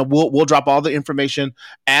 and then we'll drop all the information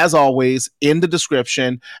as always in the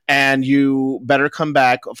description. And you better come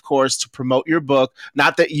back, of course, to promote your book.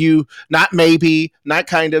 Not kind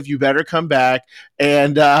of. You better come back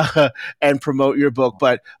and promote your book.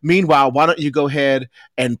 But meanwhile, why don't you go ahead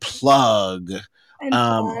and plug?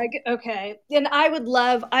 Okay. And I would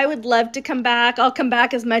love to come back. I'll come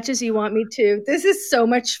back as much as you want me to. This is so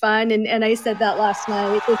much fun. And I said that last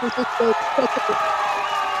night. This is just so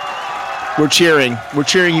We're cheering. We're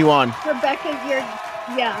cheering you on. Rebecca's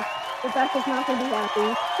not going to be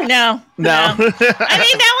happy. No. I mean,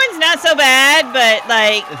 that one's not so bad, but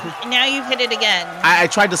like now you've hit it again. I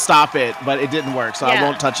tried to stop it, but it didn't work, so I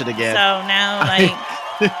won't touch it again. So now, like...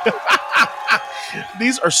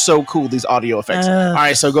 These are so cool, these audio effects. All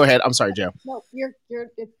right, so go ahead. I'm sorry, Joe. No,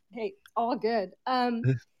 hey, all good.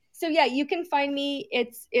 So yeah, you can find me.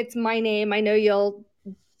 It's my name. I know you'll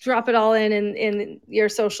drop it all in your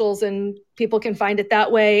socials and people can find it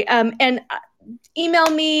that way. And email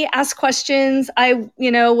me, ask questions. I,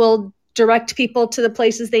 will direct people to the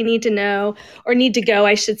places they need to know or need to go,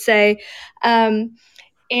 I should say.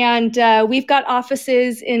 And we've got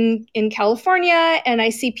offices in California, and I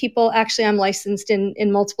see people. Actually, I'm licensed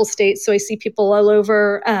in multiple states, so I see people all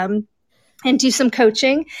over and do some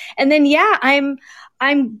coaching. And then,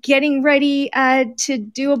 I'm getting ready to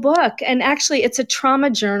do a book, and actually, it's a trauma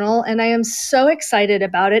journal, and I am so excited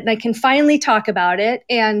about it. And I can finally talk about it,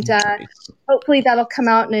 and hopefully, that'll come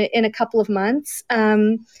out in a couple of months.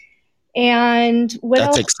 And what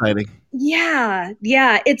else? That's exciting. Yeah.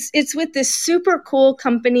 It's with this super cool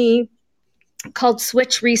company called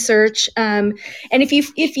Switch Research. And if you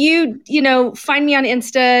find me on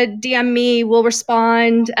Insta, DM me, we'll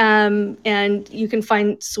respond. And you can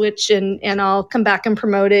find Switch and I'll come back and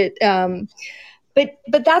promote it.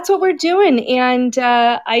 But that's what we're doing. And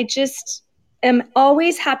I just am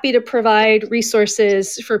always happy to provide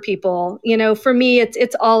resources for people. For me,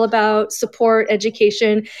 it's all about support,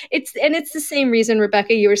 education. It's the same reason,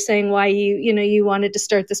 Rebecca, you were saying why you wanted to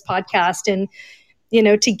start this podcast and,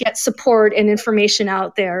 to get support and information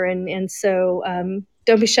out there. And so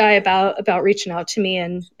don't be shy about reaching out to me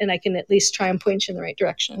and I can at least try and point you in the right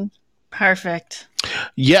direction. Perfect.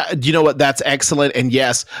 Yeah, you know what? That's excellent. And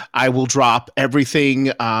yes, I will drop everything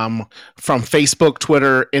from Facebook,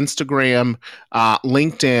 Twitter, Instagram,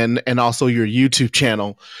 LinkedIn, and also your YouTube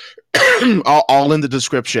channel, all in the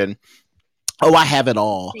description. Oh, I have it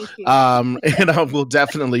all. Thank you. And I will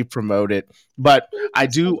definitely promote it. But I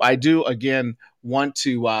do again want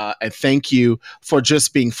to thank you for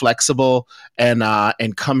just being flexible and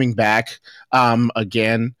coming back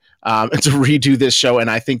again. To redo this show, and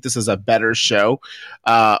I think this is a better show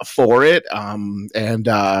for it.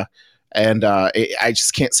 I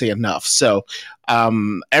just can't say enough. So,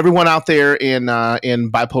 everyone out there in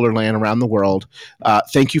bipolar land around the world,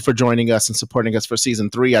 thank you for joining us and supporting us for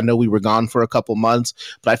season 3. I know we were gone for a couple months,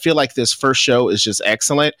 but I feel like this first show is just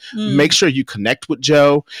excellent. Make sure you connect with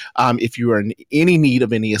Joe if you are in any need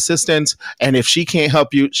of any assistance, and if she can't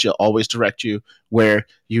help you, she'll always direct you where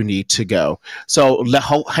you need to go. So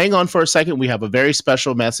hang on for a second. We have a very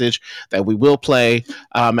special message that we will play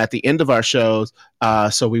at the end of our shows.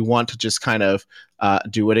 So we want to just kind of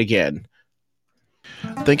do it again.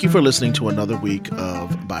 Thank you for listening to another week of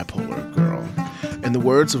Bipolar Girl. In the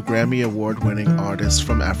words of Grammy Award-winning artist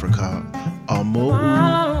from Africa,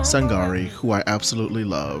 Amo'u Sangare, who I absolutely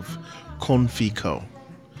love, Konfiko,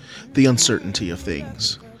 the uncertainty of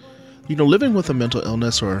things. Living with a mental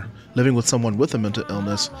illness or living with someone with a mental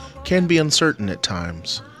illness can be uncertain at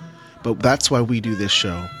times. But that's why we do this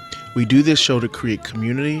show. We do this show to create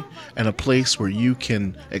community and a place where you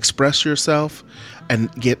can express yourself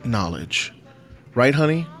and get knowledge. Right,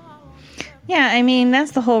 honey? Yeah, I mean,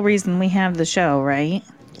 that's the whole reason we have the show, right?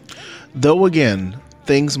 Though, again,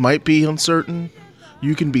 things might be uncertain,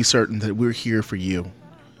 you can be certain that we're here for you.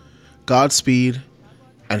 Godspeed,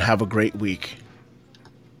 and have a great week.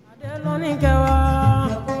 Atelonike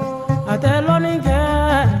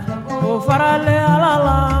o farale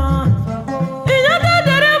alala